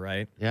culture,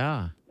 right?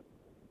 Yeah.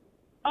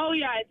 Oh,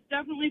 yeah, it's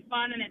definitely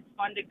fun, and it's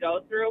fun to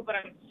go through, but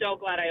I'm so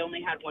glad I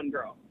only had 1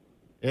 girl.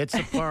 It's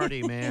a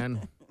party,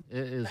 man. It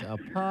is a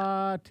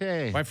party.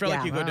 Well, I feel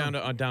like you go Wow. down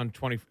to down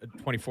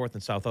 24th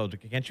and South Oak.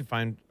 Can't you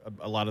find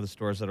a lot of the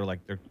stores that are like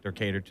they're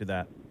catered to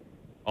that?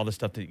 All the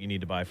stuff that you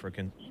need to buy for a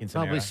quinceañera.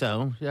 Probably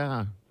so.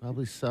 Yeah,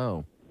 probably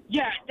so.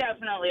 Yeah,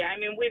 definitely. I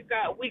mean, we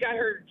got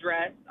her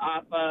dress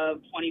off of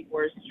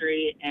 24th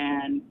Street,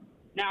 and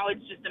now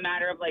it's just a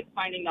matter of like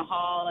finding the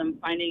hall and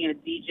finding a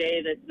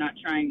DJ that's not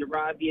trying to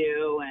rob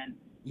you. And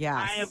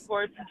Yes. I, of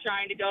course, am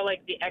trying to go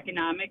like the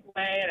economic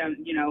way, and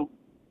I'm,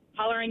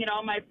 hollering at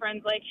all my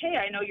friends like, "Hey,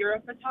 I know you're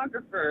a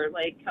photographer.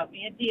 Like, cut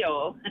me a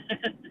deal."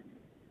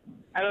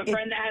 I have a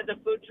friend that has a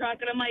food truck,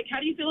 and I'm like, "How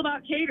do you feel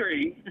about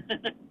catering?"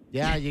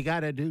 Yeah, you got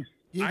to do.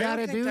 You I got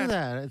don't to think do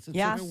that's- that.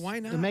 Yeah. Why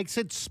not? It makes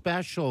it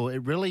special.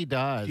 It really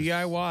does.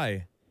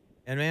 DIY.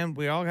 And man,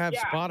 we all have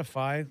Yeah.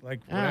 Spotify,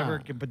 like whatever.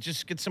 Yeah. But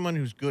just get someone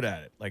who's good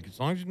at it. Like as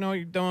long as you know what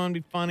you're doing, be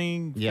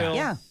funny. Yeah. Phil.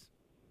 Yeah.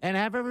 And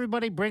have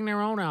everybody bring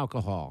their own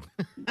alcohol.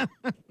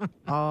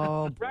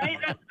 Oh, Right?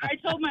 I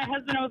told my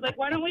husband, I was like,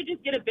 "Why don't we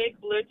just get a big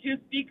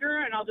Bluetooth speaker,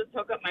 and I'll just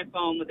hook up my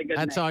phone with a good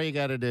That's mix." all you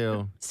got to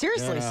do.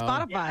 seriously, Yeah.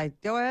 Spotify.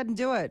 Go ahead and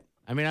do it.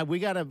 I mean, we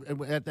got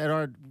at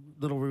our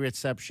little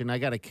reception, I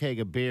got a keg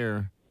of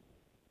beer,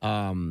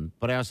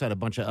 but I also had a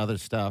bunch of other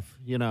stuff,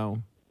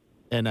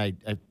 and I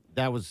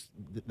that was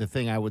the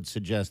thing I would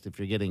suggest if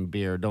you're getting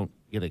beer, don't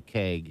get a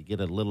keg, get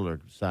a littler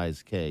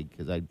size keg,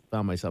 because I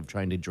found myself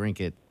trying to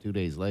drink it 2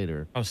 days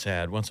later. How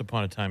sad. Once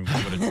upon a time,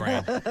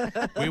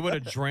 we would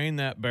have drained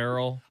that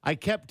barrel. I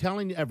kept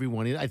telling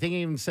everyone, I think I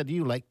even said to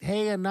you, like,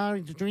 hey, and now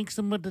drink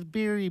some of the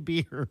beer.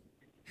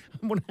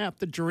 I'm going to have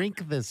to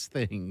drink this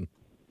thing.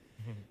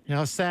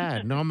 How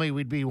sad. Normally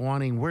we'd be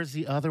wanting, where's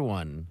the other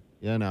one?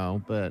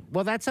 But,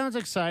 well, that sounds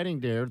exciting,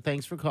 dear.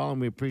 Thanks for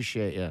calling. We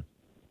appreciate you.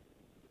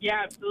 Yeah,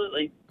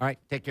 absolutely. All right,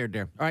 take care,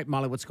 dear. All right,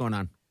 Molly, what's going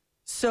on?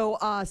 So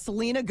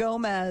Selena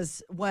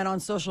Gomez went on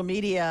social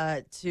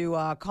media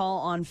to call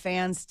on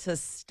fans to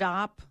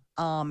stop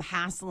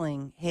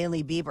hassling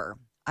Hailey Bieber.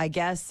 I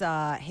guess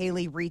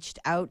Hailey reached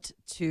out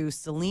to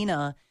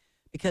Selena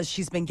because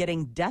she's been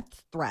getting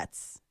death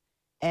threats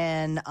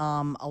and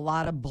a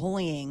lot of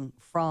bullying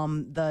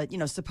from the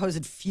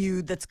supposed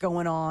feud that's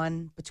going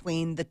on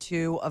between the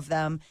two of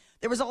them.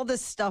 There was all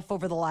this stuff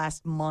over the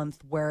last month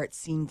where it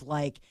seemed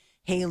like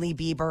Hailey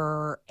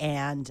Bieber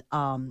and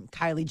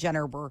Kylie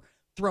Jenner were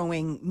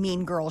throwing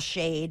mean girl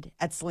shade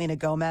at Selena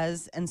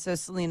Gomez. And so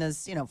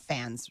Selena's,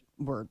 fans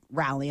were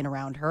rallying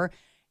around her.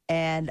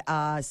 And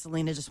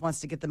Selena just wants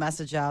to get the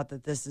message out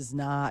that this is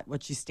not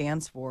what she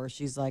stands for.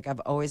 She's like,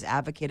 I've always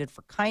advocated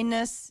for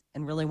kindness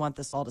and really want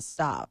this all to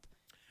stop.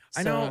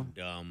 I know.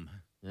 Dumb.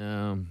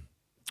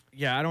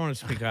 Yeah, I don't want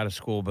to speak out of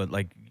school, but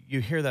like you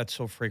hear that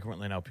so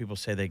frequently now. People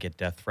say they get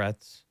death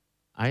threats.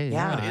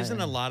 Yeah. But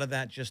isn't a lot of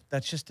that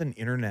that's just an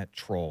internet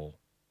troll?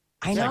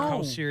 I It's know. like,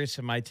 how serious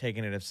am I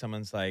taking it if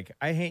someone's like,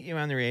 I hate you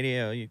on the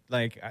radio?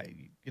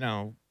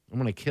 I'm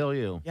going to kill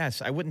you.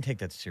 Yes, I wouldn't take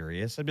that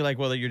serious. I'd be like,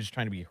 well, you're just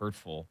trying to be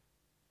hurtful.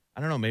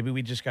 I don't know. Maybe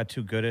we just got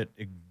too good at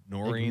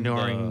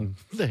ignoring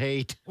the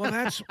hate. Well,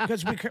 that's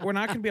because we're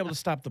not going to be able to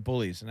stop the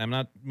bullies. And I'm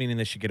not meaning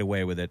they should get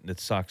away with it. And it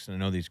sucks. And I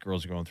know these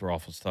girls are going through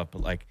awful stuff.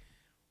 But, like,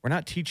 we're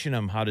not teaching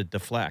them how to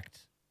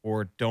deflect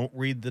or don't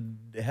read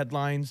the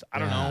headlines. I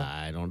don't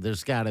know.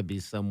 There's got to be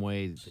some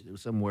way,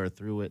 somewhere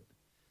through it.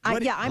 I'm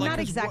Like, not 'cause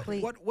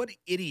exactly. What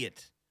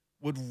idiot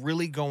would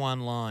really go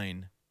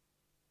online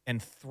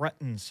and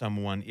threaten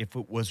someone if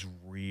it was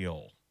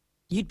real?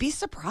 You'd be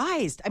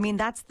surprised. I mean,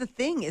 that's the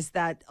thing is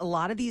that a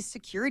lot of these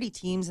security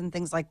teams and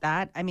things like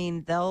that, I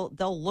mean, they'll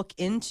look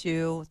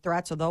into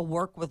threats or they'll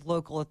work with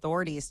local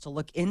authorities to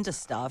look into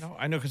stuff.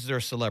 I know because they're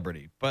a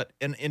celebrity, but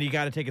and you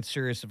got to take it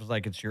serious if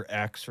it's your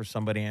ex or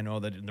somebody. I know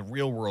that in the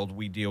real world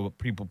we deal with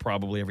people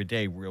probably every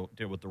day deal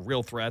with the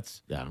real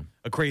threats. Yeah.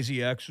 A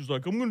crazy ex who's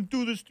like, I'm going to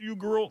do this to you,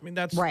 girl. I mean,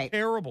 that's Right.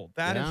 terrible.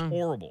 That is Yeah.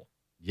 horrible.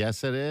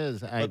 Yes, it is.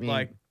 But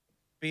like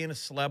being a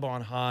celeb on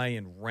high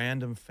and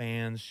random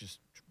fans just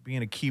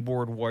being a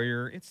keyboard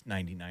warrior, it's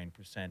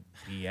 99%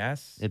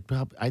 BS.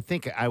 I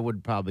think I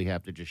would probably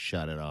have to just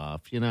shut it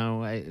off.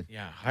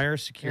 Hire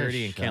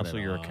security and Just shut cancel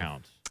it your off.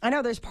 account. I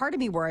know there's part of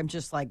me where I'm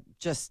just like,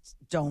 just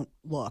don't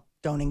look,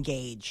 don't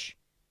engage.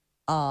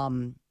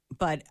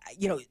 But,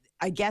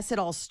 I guess it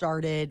all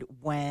started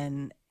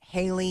when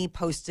Haley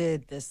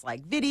posted this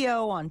like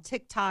video on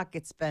TikTok.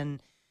 It's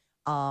been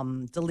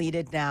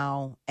deleted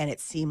now. And it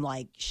seemed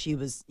like she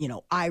was,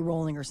 eye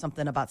rolling or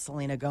something about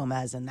Selena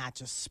Gomez. And that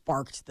just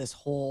sparked this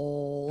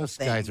whole Those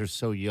thing. guys are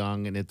so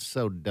young and it's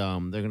so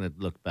dumb. They're going to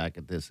look back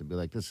at this and be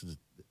like, this is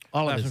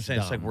all That's of what I'm it's saying.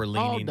 dumb. It's like we're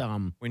all leaning.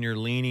 dumb. When you're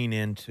leaning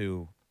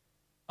into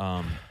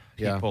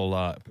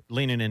people,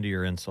 leaning into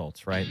your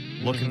insults, right?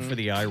 Looking for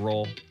the eye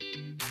roll.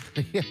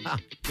 Yeah,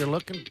 you're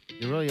looking.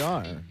 You really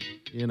are.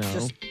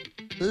 Just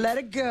let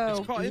it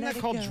go. Isn't that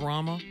called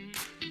drama?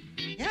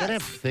 You gotta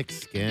have thick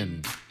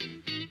skin.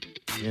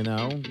 You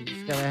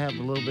just gotta have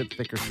a little bit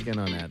thicker skin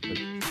on that. But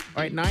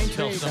all right, 9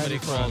 Until somebody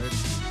called.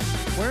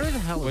 Where the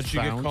hell What'd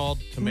you get called?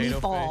 Tomato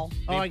Meatball. face?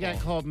 Oh, I got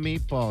called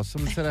meatball.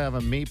 Someone said I have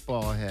a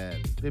meatball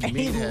head. Big And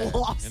he meathead.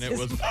 lost And it his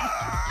was.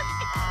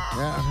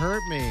 That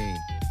hurt me.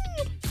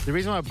 The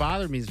reason why it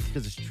bothered me is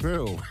because it's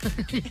true.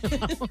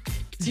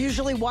 It's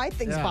usually why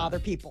things Yeah. bother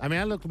people. I mean,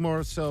 I look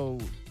more so,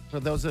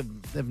 for those that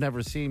have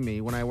never seen me,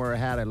 when I wear a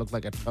hat, I look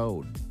like a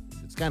toad.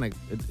 It's kind of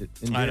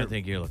I don't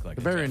think you look like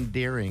a very toad.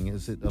 endearing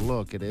is it a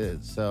look. It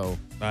is. So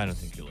I don't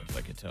think you look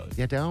like a toad.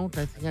 you don't?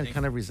 I think I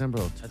kind of resemble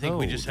a toad. I think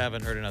we just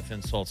haven't heard enough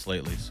insults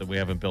lately, so we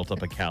haven't built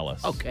up a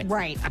callus. Okay.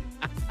 Right.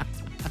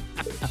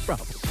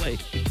 Probably.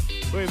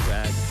 We're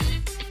back.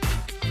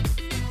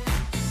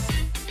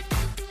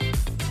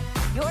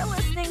 You're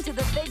listening to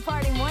the Big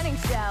Party Morning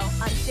Show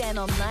on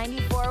Channel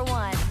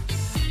 94.1.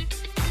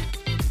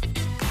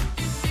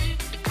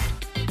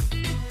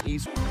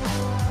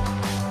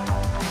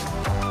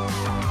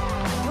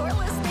 You're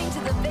listening to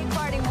the Big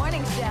Party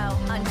Morning Show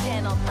on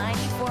Channel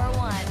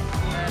 94.1.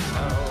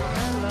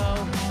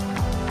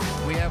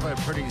 Hello. We have a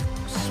pretty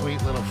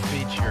sweet little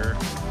feature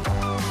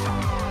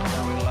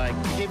that we like.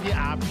 We give you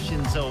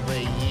options over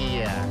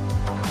here.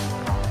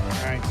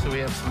 All right, so we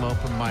have some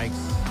open mics.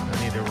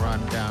 I need to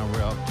run down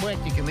real quick.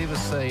 You can leave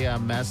us a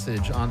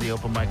message on the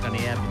open mic on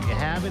the app. If you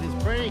have it,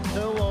 it's pretty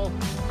cool.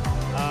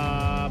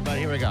 But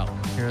here we go.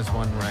 Here's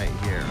one right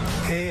here.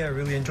 Hey, I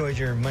really enjoyed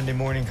your Monday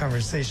morning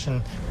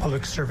conversation,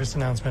 public service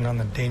announcement on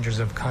the dangers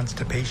of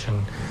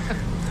constipation.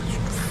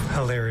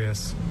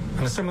 Hilarious.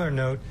 On a similar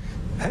note,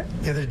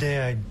 the other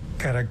day I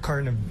got a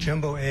carton of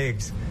jumbo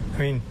eggs. I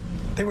mean,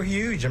 they were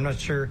huge. I'm not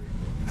sure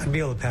I'd be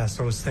able to pass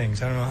those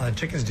things. I don't know how the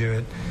chickens do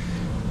it.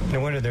 No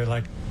wonder they're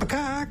like,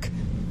 peacock.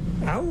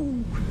 Ow.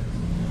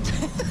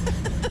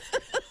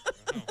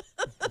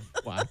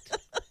 What?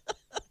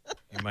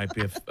 You might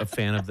be a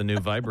fan of the new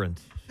Vibrant.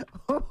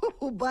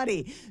 Oh,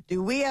 buddy,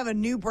 do we have a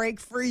new break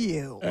for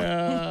you?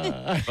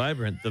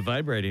 Vibrant, the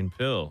vibrating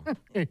pill.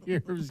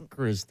 Here's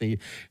Christy.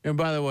 And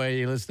by the way,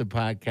 you listen to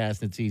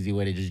podcasts, it's an easy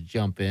way to just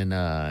jump in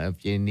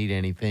if you need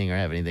anything or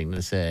have anything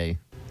to say.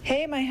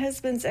 Hey, my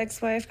husband's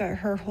ex-wife got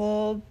her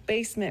whole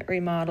basement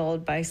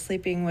remodeled by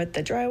sleeping with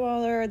the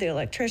drywaller, the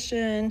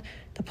electrician,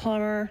 the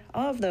plumber,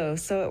 all of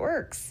those, so it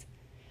works.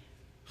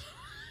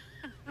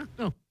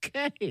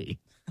 Okay.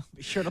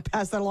 Be sure to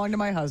pass that along to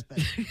my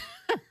husband.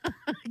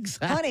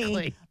 Exactly.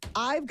 Honey,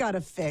 I've got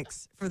a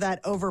fix for that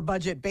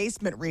over-budget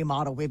basement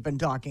remodel we've been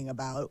talking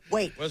about.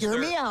 Wait, hear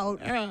me out.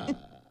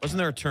 Wasn't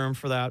there a term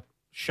for that?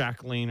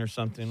 Shackling or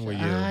something where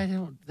you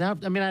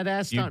I'd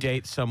ask. you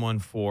date someone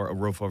for a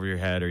roof over your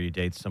head, or you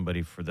date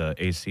somebody for the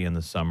AC in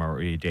the summer,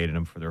 or you dated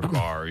them for their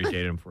car, or you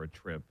dated them for a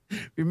trip.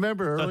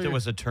 Remember I thought earlier, there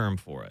was a term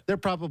for it. there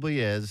probably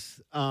is.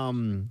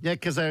 Yeah,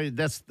 because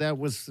that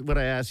was what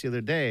I asked the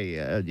other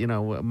day.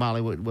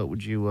 Molly, what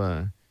would you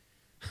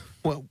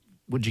what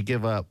would you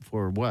give up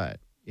for what?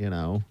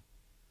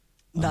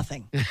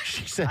 Nothing.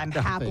 She said I'm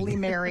nothing. happily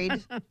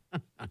married.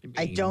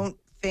 I don't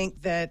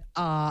think that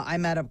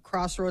I'm at a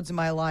crossroads in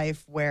my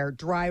life where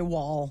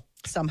drywall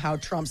somehow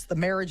trumps the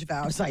marriage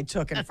vows I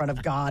took in front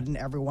of God and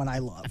everyone I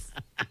love.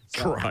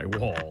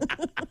 Drywall.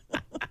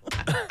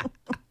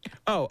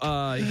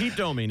 Heat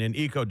doming and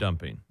eco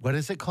dumping. What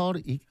is it called?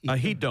 Heat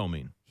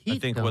doming, I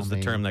Heat think, was the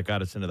doming. term that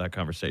got us into that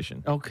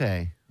conversation.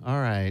 Okay. All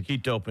right.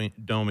 Heat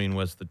doming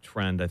was the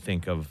trend, I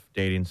think, of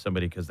dating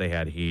somebody because they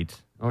had heat.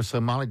 Oh,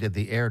 so Molly did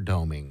the air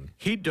doming.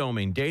 Heat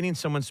doming, dating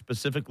someone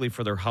specifically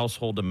for their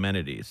household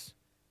amenities,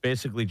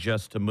 basically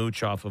just to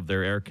mooch off of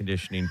their air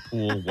conditioning,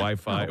 pool,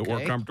 Wi-Fi, or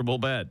Okay. comfortable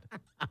bed.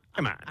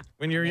 Come on.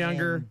 When you're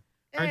younger,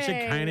 aren't you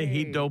kind of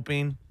heat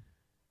doming?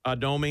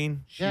 Doming?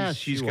 Yes,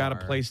 She's you got are.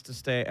 a place to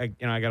stay.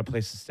 I got a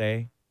place to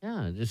stay.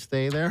 Yeah, just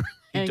stay there.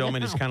 Heat Hang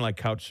doming is out. kind of like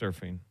couch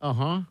surfing.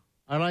 Uh-huh.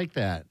 I like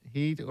that.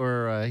 Heat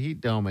or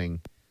heat doming.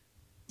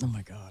 Oh,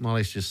 my God.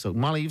 Molly's just so...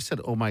 Molly, you've said,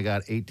 oh, my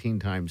God, 18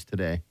 times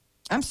today.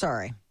 I'm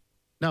sorry.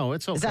 No,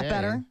 it's okay. Is that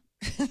better?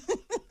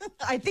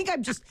 I think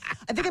I'm just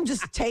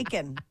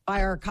taken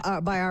by our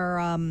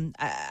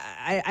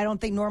I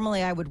don't think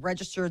normally I would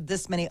register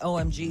this many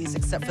OMGs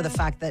except for the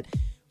fact that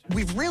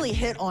we've really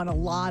hit on a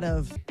lot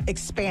of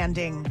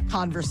expanding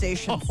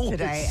conversations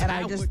today, and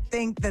I just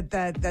think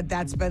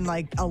that's been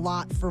like a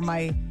lot for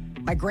my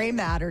gray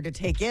matter to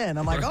take in.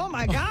 I'm like, oh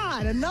my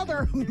God,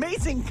 another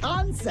amazing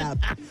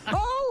concept.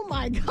 Oh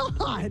my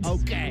God.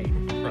 Okay.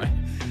 Right.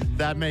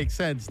 That makes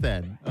sense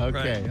then.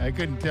 Okay. Right. I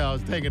couldn't tell. I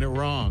was taking it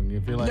wrong.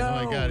 If you're like, No,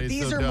 oh my God, he's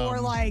these so are dumb.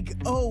 more like,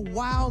 oh,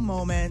 wow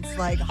moments.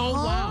 Like, Oh,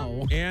 huh?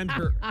 wow.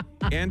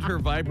 And her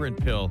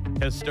Vibrant pill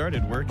has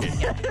started working.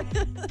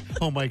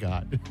 Oh, my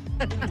God.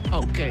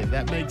 Okay,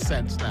 that makes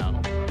sense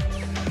now.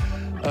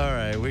 All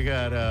right, we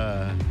got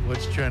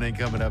what's trending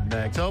coming up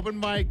next. Open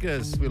mic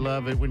us. We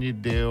love it when you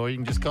do. Or you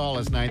can just call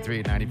us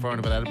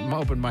 938-9400. But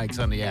open mics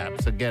on the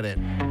app, so get it.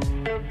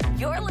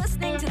 You're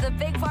listening to the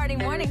Big Party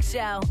Morning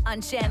Show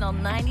on Channel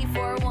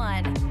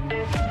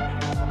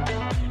 94.1.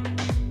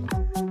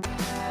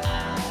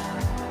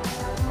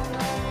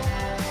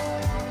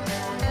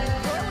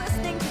 You're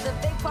listening to the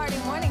Big Party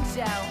Morning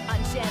Show on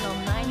Channel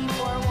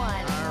 94.1.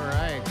 All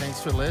right,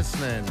 thanks for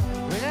listening.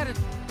 We got to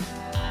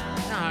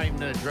not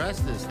even address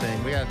this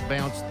thing. We got to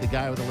bounce the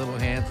guy with the little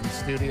hands in the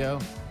studio.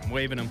 I'm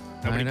waving them.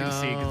 Nobody can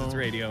see because it's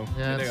radio. Yeah,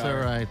 There they that's are.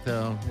 all right,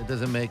 though. It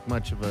doesn't make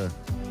much of a...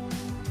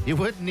 You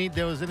wouldn't need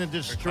those in a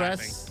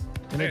distress...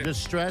 In a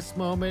distress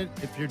moment,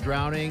 if you're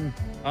drowning,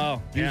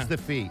 Oh, use yeah. the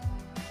feet.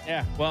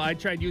 Yeah. Well, I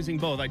tried using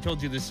both. I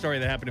told you this story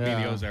that happened to me in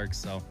the Yeah. Ozarks,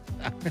 so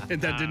that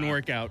didn't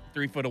work out.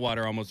 3 foot of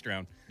water, almost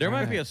drowned. There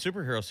might be a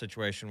superhero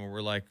situation where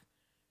we're like,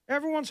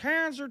 everyone's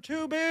hands are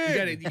too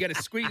big. You got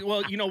to squeeze.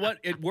 Well, you know what?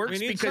 It works We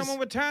need because someone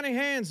with tiny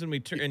hands, and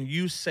and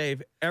you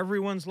save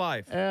everyone's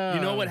life. you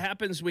know what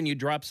happens when you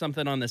drop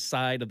something on the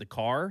side of the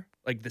car,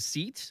 like the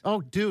seat. Oh,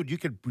 dude, you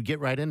could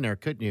get right in there,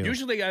 couldn't you?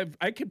 Usually,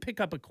 I could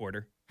pick up a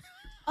quarter.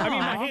 I mean,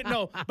 my hand.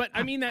 No, but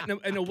I mean that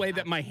in a way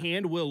that my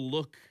hand will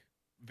look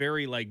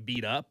very like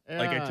beat up,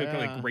 like I took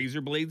like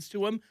razor blades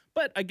to him.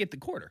 But I get the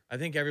quarter. I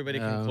think everybody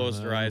can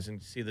close their eyes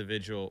and see the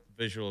visual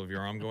of your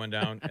arm going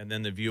down, and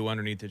then the view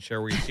underneath the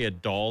chair where you see a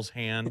doll's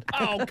hand.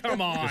 Oh, come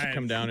on! Just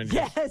come down and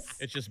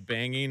it's just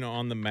banging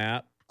on the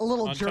mat. A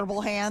little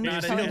gerbil hand. You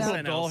Not see an a little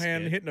SNL doll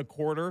hand skit. hitting a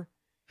quarter,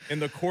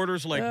 and the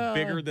quarter's like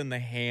bigger than the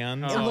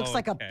hand. It looks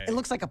like okay. it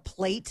looks like a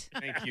plate.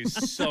 Thank you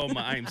so much.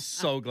 I'm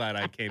so glad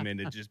I came in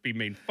to just be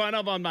made fun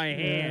of on my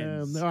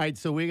hands. All right,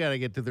 so we got to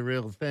get to the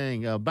real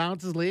thing.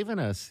 Bounce is leaving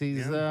us.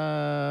 He's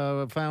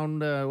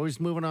found. He's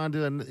moving on to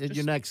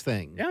your next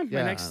thing. Yeah,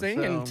 my next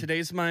thing, and so-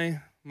 today's my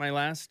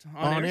last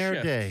on-air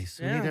shift. day.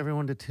 So we Yeah. need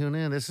everyone to tune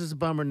in. This is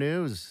bummer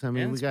news. I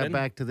mean, Yeah, we it's got been-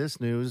 back to this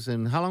news,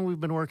 and how long we've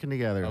been working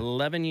together?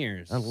 11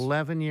 years.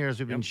 11 years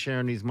we've been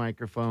sharing these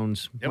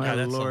microphones. Yep. My Yeah,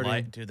 that's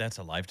Lordy. dude. That's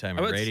a lifetime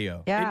Oh, of it's-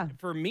 radio. Yeah. And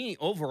for me,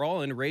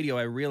 overall in radio,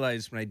 I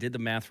realized when I did the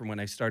math from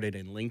when I started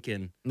in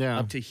Lincoln Yeah.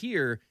 up to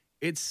here,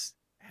 it's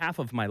half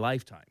of my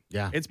lifetime.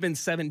 Yeah. It's been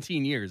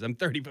 17 years. I'm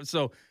 30.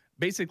 So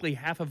basically,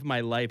 half of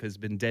my life has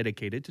been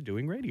dedicated to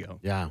doing radio.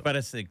 Yeah. But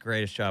it's the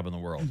greatest job in the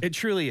world. It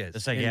truly is.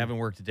 It's like you And haven't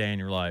worked a day in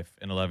your life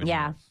in 11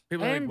 years.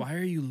 people are like, why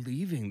are you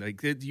leaving?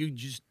 Like, you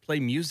just play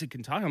music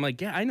and talk. I'm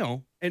like, yeah, I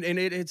know. And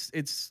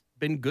it's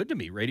been good to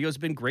me. Radio's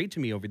been great to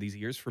me over these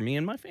years for me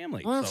and my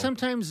family. Well, So-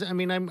 sometimes, I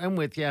mean, I'm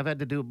with you. I've had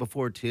to do it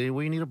before too.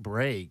 Where you need a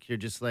break. You're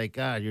just like,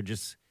 you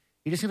just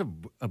need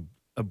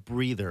a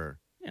breather.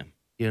 Yeah.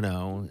 You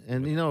know,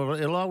 and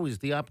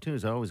the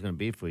opportunities are always going to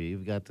be for you.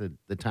 You've got the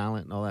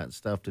talent and all that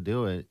stuff to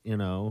do it. You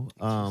know,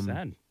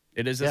 sad.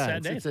 It is a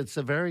sad day. It's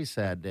a very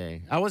sad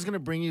day. I was going to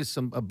bring you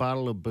a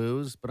bottle of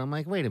booze, but I'm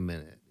like, wait a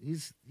minute.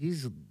 He's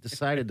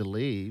decided to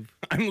leave.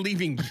 I'm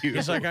leaving you.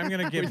 He's like, I'm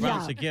going to give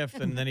Bounce a gift,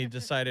 and then he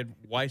decided,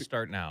 why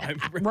start now?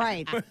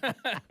 Right.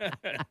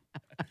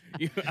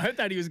 I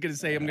thought he was going to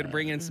say, I'm going to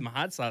bring in some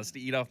hot sauce to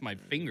eat off my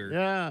finger.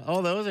 Yeah.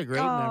 Oh, those are great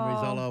memories.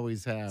 Oh. I'll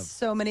always have.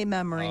 So many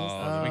memories.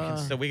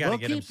 So we got to we'll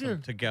get him keep you-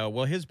 some to go.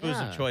 Well, his booze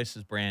Yeah. of choice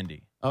is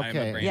brandy. I'm a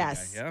Okay. brandy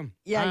Yes. guy,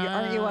 yeah.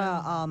 Yeah, aren't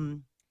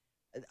you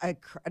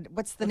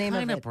what's the name What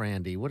kind of of it?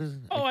 brandy? What is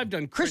it? Oh, I've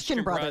done Christian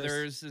Christian Brothers.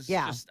 Brothers. It's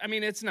Yeah. just, I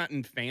mean, it's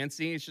nothing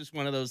fancy. It's just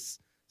one of those.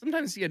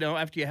 Sometimes,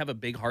 after you have a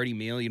big hearty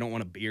meal, you don't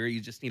want a beer.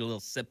 You just need a little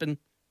sipping.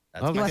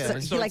 That's Okay. He, my wants a,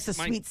 favorite. he So likes a it's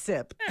my- sweet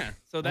sip. Yeah,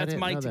 so that's didn't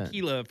my know that.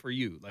 tequila for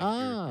you. Like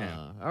All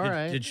Did,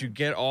 right. did you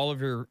get all of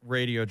your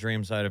radio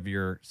dreams out of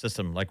your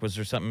system? Like, was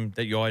there something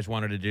that you always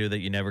wanted to do that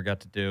you never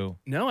got to do?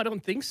 No, I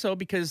don't think so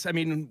because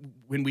when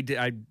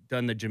I've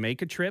done the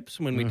Jamaica trips,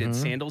 when we did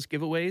sandals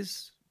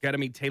giveaways, got to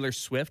meet Taylor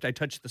Swift. I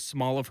touched the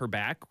small of her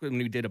back when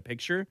we did a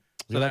picture.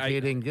 So that lucky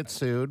you didn't get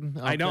sued.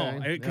 I know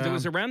Okay. because it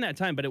was around that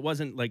time, but it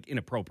wasn't like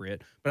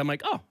inappropriate. But I'm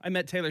like, oh, I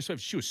met Taylor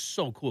Swift. She was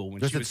so cool when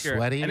Was she it was here.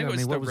 sweaty? I think I it was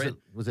mean, the what was red. it?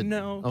 Was it-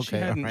 No, she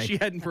okay, all hadn't. right. She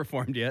hadn't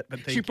performed yet. But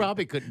thank She you.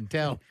 probably couldn't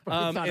tell.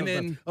 Probably thought and it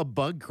was then- a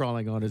bug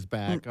crawling on his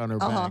back, on her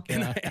back.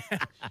 Yeah.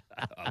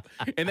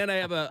 And then I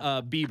have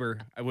a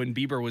Bieber. When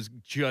Bieber was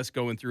just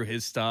going through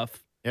his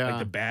stuff, Yeah. like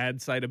the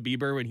bad side of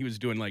Bieber, when he was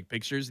doing like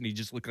pictures and he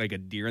just looked like a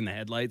deer in the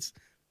headlights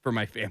for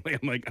my family.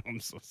 I'm like, I'm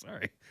so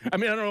sorry. I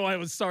mean, I don't know why I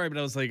was sorry, but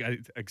I was like, I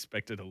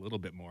expected a little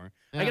bit more.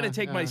 I got to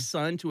take my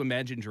son to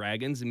Imagine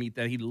Dragons and meet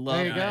that. He loved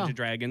There you go. Imagine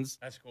Dragons.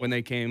 That's cool. When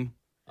they came.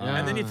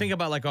 And then you think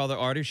about like all the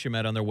artists you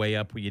met on their way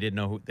up who you didn't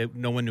know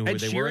no one knew who Ed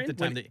they were at the Sheeran?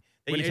 time. When- that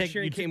when you Ed take,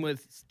 Sheeran you came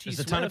with T. there's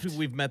a ton of Swift. people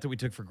we've met that we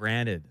took for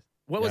granted.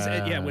 What was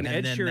it? Yeah, when And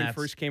Ed then Sheeran that's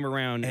first came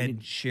around, Ed and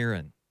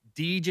Sheeran.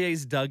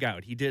 DJ's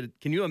Dugout. He did.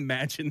 Can you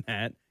imagine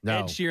that? No.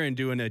 Ed Sheeran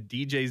doing a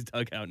DJ's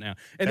Dugout now,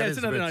 and That that's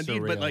is not a bit on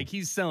Indeed, but surreal. like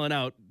he's selling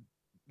out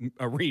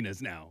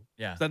arenas now.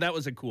 Yeah. So that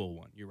was a cool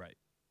one. You're right.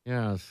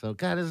 Yeah, so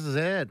God, this is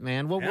it,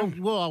 man.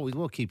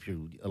 We'll keep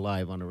you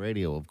alive on the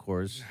radio, of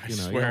course. I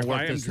swear, if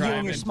I am You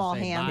and your small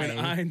hands.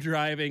 When I'm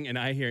driving and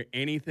I hear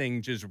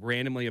anything just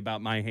randomly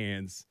about my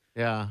hands,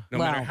 yeah, no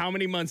matter how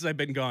many months I've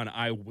been gone,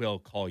 I will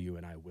call you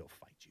and I will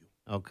fight you.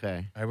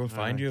 Okay, I will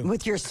find you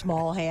with your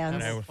small hands.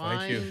 And I will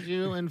fight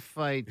you and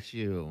fight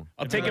you.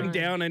 I'll take him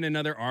down in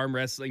another arm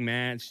wrestling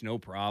match. No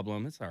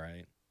problem. It's all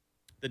right.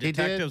 The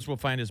detectives will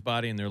find his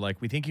body, and they're like,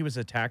 we think he was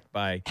attacked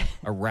by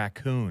a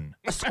raccoon.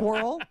 A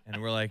squirrel?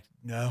 And we're like,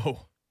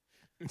 no.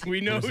 We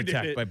know he was who did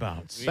attacked it. by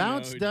Bounce.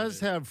 Bounce does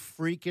have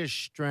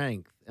freakish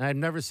strength. And I've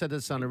never said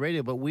this on the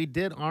radio, but we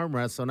did arm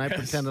wrestle, and I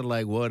pretended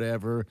like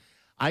whatever.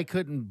 I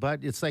couldn't,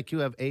 but it's like you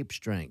have ape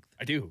strength.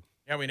 I do.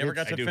 Yeah, we never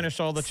got to finish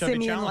all the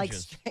chubby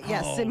challenges.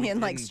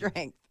 Simian-like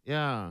strength.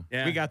 Yeah.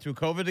 We got through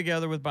COVID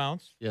together with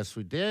Bounce. Yes,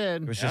 we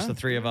did. It was just the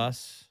three of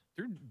us.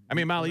 I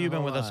mean, Molly, you've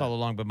been with us all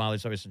along, but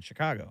Molly's always in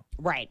Chicago.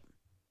 Right.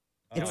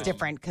 It's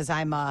different because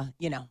I'm,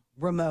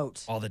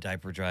 remote. All the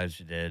diaper drives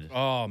you did.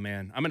 Oh,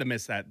 man. I'm going to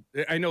miss that.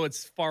 I know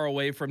it's far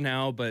away from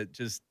now, but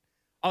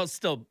I'll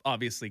still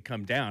obviously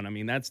come down. I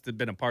mean, that's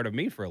been a part of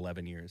me for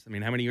 11 years. I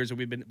mean, how many years have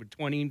we been?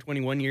 20,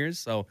 21 years?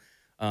 So,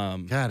 God, who are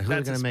we that's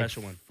going a to make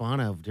special one. fun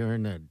of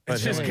during the...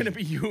 It's just going to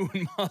be you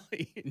and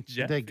Molly and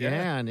Jeff.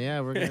 Again, yeah,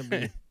 we're going to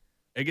be...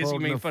 I guess you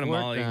can make fun of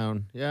Molly.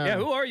 Down. Yeah,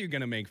 who are you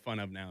going to make fun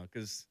of now?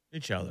 Because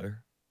each other.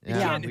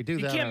 Yeah, we do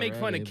you that can't make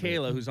fun of already,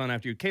 Kayla, who's on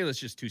after you. Kayla's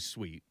just too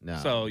sweet. No.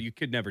 So you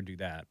could never do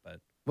that.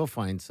 But we'll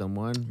find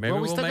someone. Maybe well,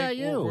 we we'll still make. got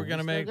you. We're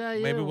gonna make.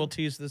 Maybe you. we'll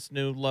tease this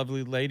new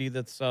lovely lady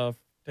that's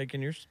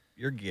taking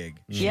your gig.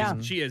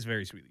 She is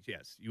very sweet.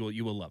 Yes,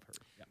 you will love her.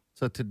 Yeah.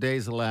 So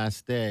today's the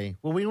last day.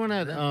 Well, we want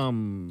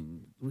to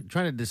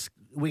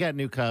we got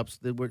new cups.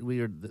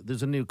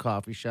 There's a new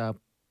coffee shop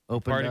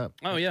opened up.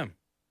 Oh yeah.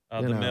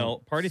 The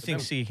mill. Party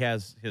thinks he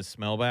has his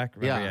smell back.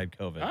 Remember he had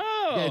COVID.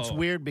 Oh. Yeah, it's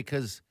weird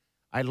because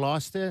I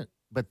lost it,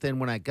 but then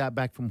when I got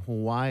back from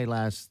Hawaii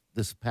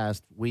this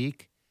past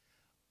week,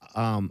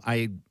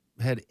 I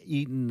had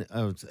eaten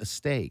a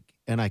steak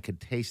and I could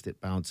taste it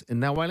bounce.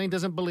 And now Wileen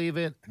doesn't believe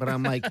it, but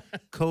I'm like,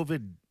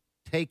 COVID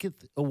take it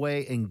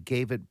away and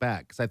gave it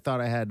back because I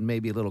thought I had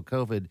maybe a little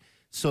COVID.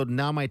 So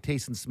now my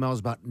taste and smell is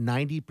about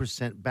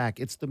 90% back.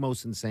 It's the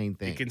most insane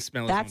thing. You can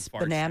smell That's his own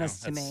farts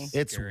bananas now. to That's me.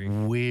 It's scary.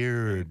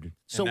 weird.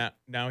 So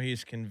now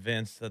he's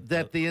convinced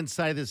that the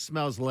inside of this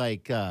smells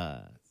like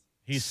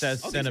he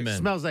says cinnamon.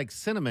 Smells like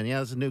cinnamon. Yeah,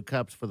 those are new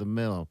cups for the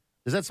mill.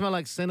 Does that smell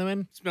like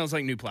cinnamon? Smells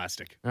like new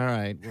plastic. All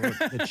right. Well,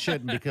 it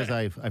shouldn't because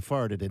I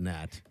farted in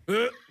that.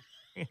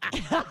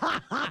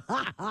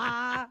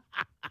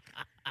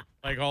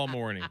 Like all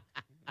morning.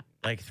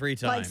 Like 3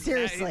 times. Like,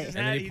 seriously. And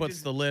then he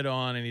puts the lid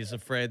on and he's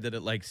afraid that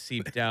it like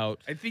seeped out.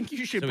 I think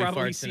you should So he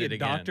probably farts see in a it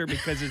again. doctor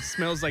because it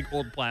smells like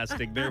old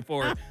plastic.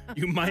 Therefore,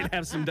 you might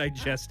have some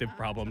digestive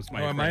problems,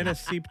 my Or it friend. might have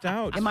seeped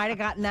out. It might have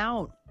gotten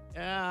out.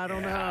 Yeah, I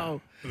don't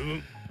know.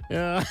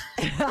 Yeah.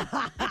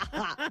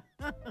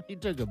 He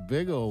took a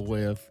big old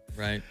whiff.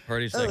 Right.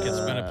 Party's like, it's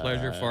been a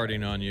pleasure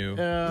farting on you.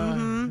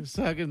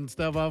 Sucking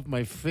stuff off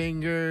my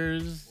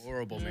fingers.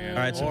 Horrible, man.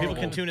 All right, so people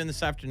can tune in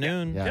this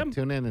afternoon. Yeah,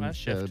 tune in and Last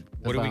shift.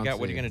 What do we got?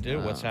 What are you going to do?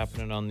 What's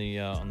happening on the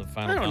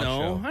final I don't Bounce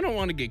know. show? I don't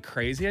want to get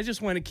crazy. I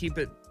just want to keep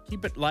it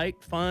light,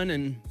 fun,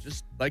 and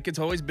just like it's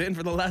always been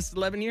for the last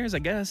 11 years, I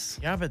guess.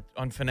 Yeah, but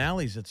on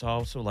finales, it's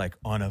also like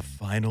on a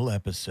final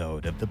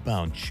episode of the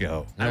Bounce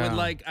Show.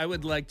 I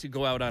would like to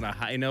go out on a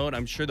high note.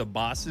 I'm sure the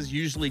bosses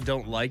usually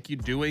don't like you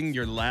doing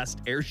your last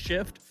air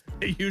shift.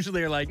 They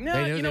usually are like,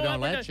 no, They you know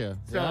don't what? let you.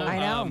 So Yeah. I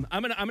know.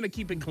 I'm gonna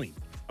keep it clean.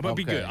 I'm gonna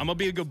be Okay. good. I'm gonna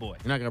be a good boy.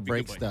 You're not going to Be a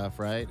break good boy. stuff,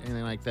 right?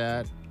 Anything like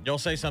that? You'll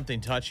say something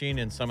touching,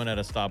 and someone at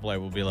a stoplight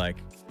will be like,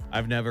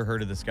 I've never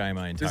heard of this guy in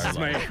my entire This is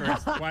my life.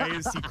 first. Why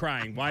is he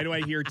crying? Why do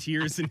I hear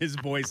tears in his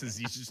voice as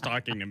he's just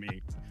talking to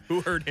me? Who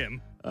hurt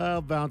him?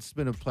 Bounce, it's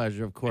been a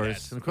pleasure, of course.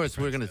 Yes, and of course,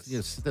 we're going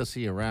to still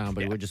see you around,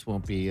 but we just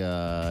won't be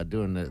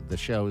doing the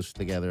shows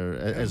together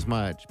as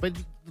much. But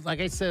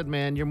like I said,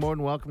 man, you're more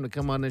than welcome to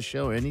come on this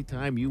show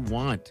anytime you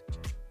want.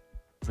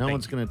 No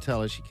one's going to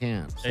tell us you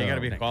can't. Hey, you got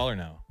to so- be a caller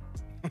now.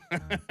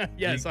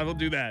 Yes, I will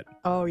do that.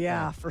 Oh,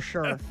 yeah, for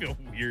sure. I feel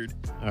weird.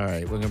 All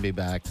right, we're going to be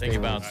back. Think Stay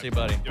about with it. See you,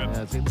 buddy.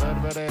 Yeah, see you,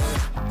 buddy.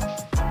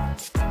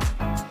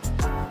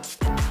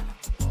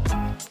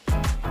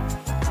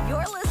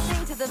 You're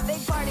listening to the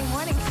Big Party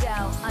Morning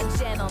Show on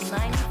Channel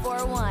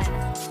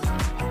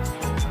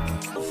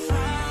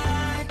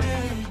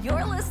 94.1.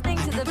 You're listening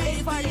to the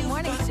Big Party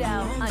Morning Show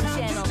on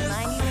Channel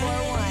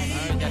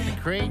 94.1. We got the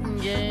Creighton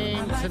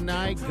game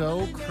tonight.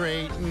 Go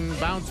Creighton.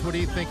 Bounce, what are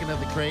you thinking of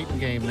the Creighton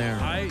game there?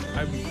 I'm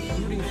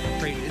rooting for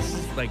Creighton. This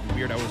is like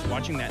weird. I was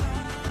watching that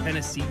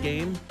Tennessee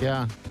game.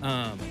 Yeah.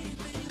 And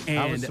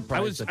I was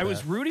surprised at I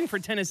was that. rooting for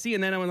Tennessee,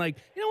 and then I was like,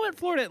 you know what,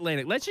 Florida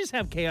Atlantic, let's just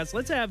have chaos.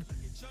 Let's have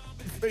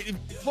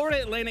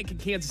Florida Atlantic and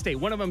Kansas State.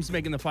 One of them's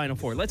making the Final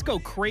Four. Let's go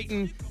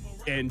Creighton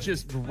and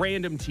just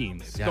random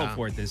teams. Go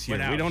for it this year.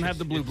 But We don't have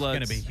the Blue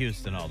Bloods. It's going to be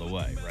Houston all the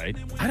way, right?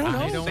 I don't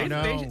know. I don't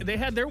know. They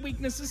had their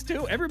weaknesses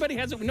too. Everybody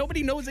has it.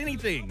 Nobody knows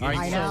anything. All right,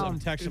 I so know. I'm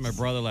texting my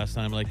brother last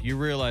night. I'm like, you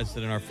realize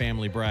that in our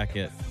family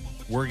bracket,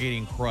 we're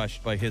getting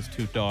crushed by his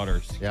two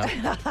daughters.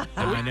 Yeah.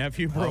 And my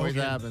nephew Always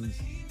Brogan.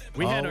 happens.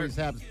 Always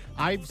happens.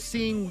 I've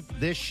seen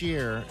this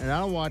year, and I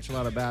don't watch a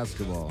lot of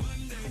basketball.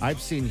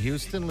 I've seen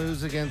Houston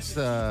lose against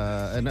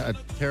a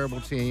terrible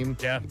team.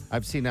 Yeah.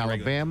 I've seen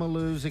Alabama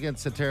lose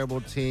against a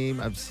terrible team.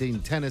 I've seen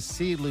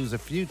Tennessee lose a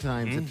few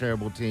times a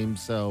terrible team.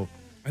 So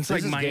it's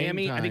like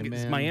Miami. I think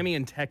it's Miami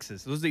and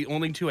Texas. Those are the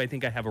only two I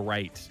think I have a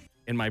right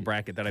in my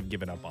bracket that I've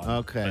given up on.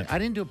 Okay. I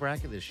didn't do a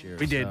bracket this year.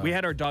 We did. We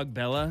had our dog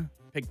Bella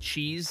pick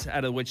cheese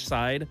out of which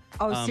side.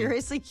 Oh,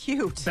 seriously?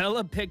 Cute.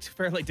 Bella picked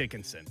Fairleigh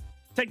Dickinson.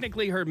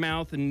 Technically, her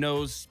mouth and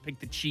nose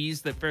picked the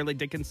cheese that Fairleigh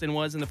Dickinson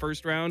was in the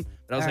first round.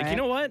 But I was you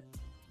know what?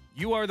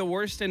 You are the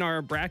worst in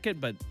our bracket,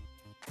 but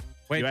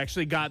you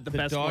actually got the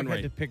best one right. The dog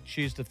had to pick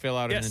cheese to fill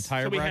out an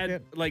entire bracket? So we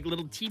had like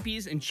little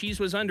teepees and cheese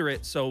was under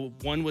it. So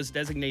one was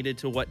designated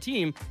to what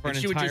team. For an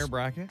entire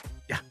bracket?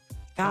 Yeah.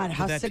 God,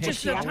 how sick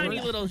Just a tiny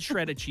little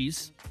shred of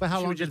cheese. But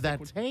how long did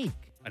that take?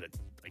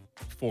 Like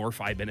 4 or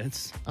 5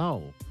 minutes.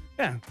 Oh.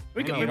 Yeah.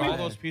 We could eat all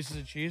those pieces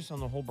of cheese on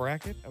the whole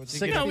bracket? I would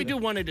think we do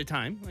one at a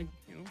time. Like,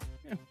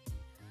 yeah.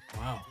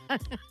 Wow.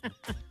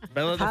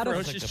 Bella the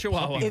ferocious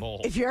Chihuahua.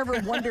 If you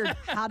ever wondered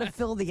how to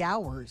fill the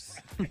hours.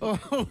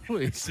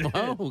 Holy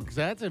smokes,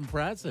 that's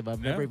impressive.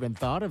 I've never even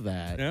thought of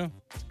that. Yeah,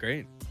 it's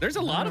great. There's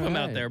a lot of them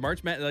out there.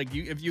 March Madness,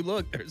 if you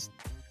look,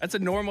 that's a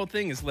normal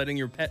thing is letting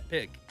your pet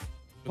pick.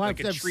 Well,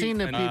 I've seen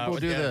the people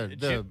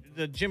do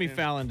the Jimmy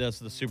Fallon does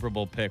the Super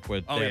Bowl pick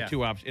with they have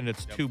two options, and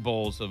it's 2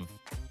 bowls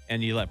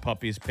and you let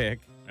puppies pick.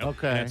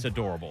 Okay. And it's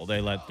adorable.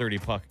 They let 30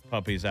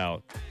 puppies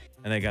out,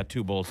 and they got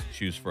 2 bowls to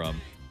choose from.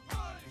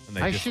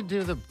 I should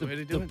do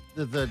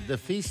the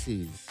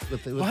feces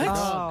with the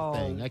dog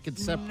thing. I could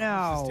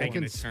I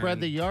can spread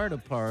the yard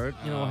apart,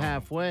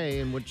 halfway,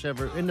 and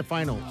in the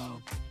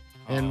finals,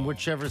 and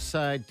whichever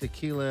side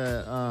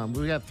tequila.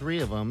 We got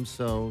 3 of them,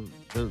 so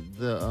the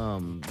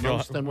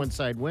most on one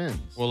side wins.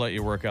 We'll let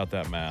you work out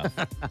that math.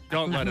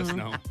 Don't let us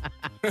know.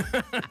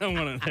 I don't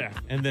want to. Yeah.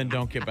 And then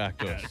don't get back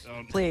to us,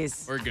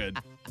 please. We're good.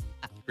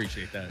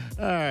 Appreciate that.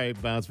 All right,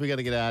 Bounce. We got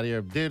to get out of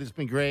here. Dude, it's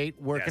been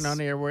great working on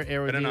the air with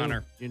Been an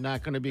honor. You're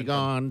not going to be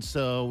gone,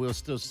 so we'll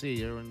still see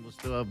you, and we'll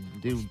still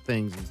do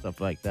things and stuff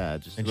like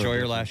that. Just enjoy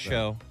your last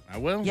show. I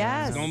will.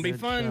 Yes. It's going to be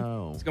fun.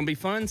 Show. It's going to be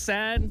fun,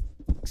 sad,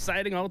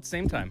 exciting all at the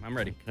same time. I'm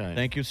ready. Okay.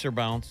 Thank you, Sir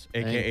Bounce,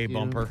 a.k.a.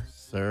 Bumper.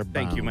 Sir Bounce.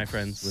 Thank you, my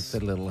friends. With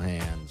the little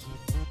hands.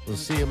 We'll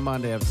see you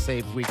Monday. Have a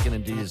safe weekend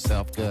and do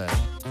yourself good.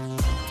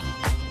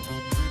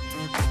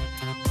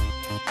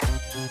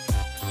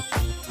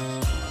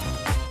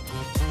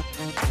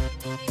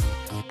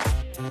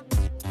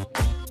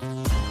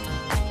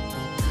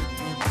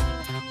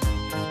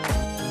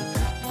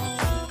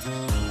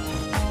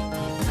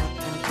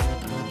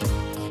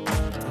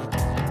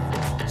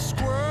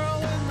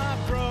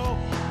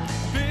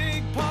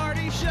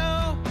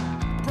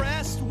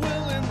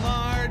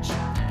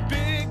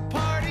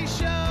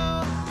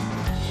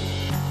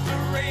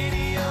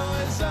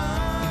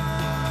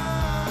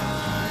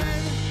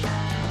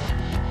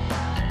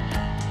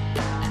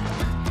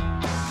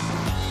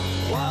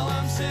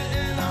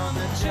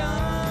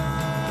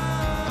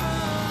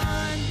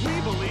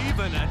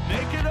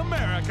 Naked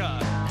America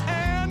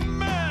and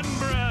man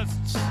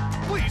breasts.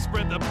 Please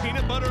spread the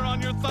peanut butter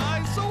on your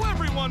thighs so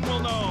everyone will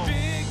know.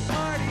 Big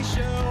party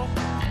show.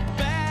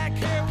 Back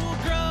hair will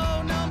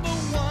grow. Number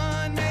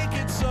 1, make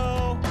it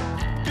so.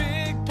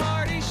 Big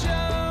party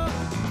show.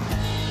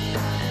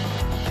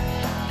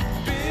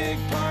 Big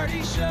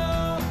party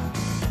show.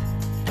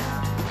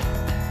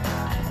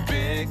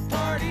 Big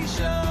party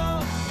show.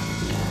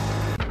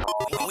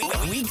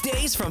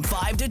 Weekdays from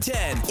 5 to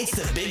 10. It's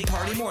the Big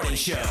Party Morning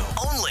Show.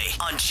 Only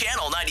on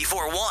Channel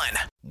 94.1.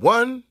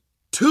 1,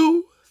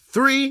 2,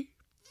 3,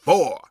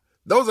 4.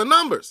 Those are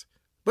numbers.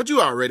 But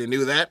you already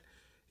knew that.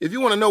 If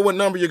you want to know what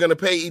number you're going to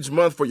pay each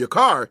month for your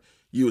car,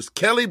 use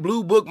Kelley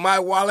Blue Book My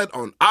Wallet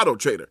on Auto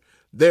Trader.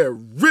 They're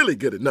really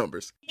good at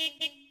numbers.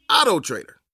 Auto Trader.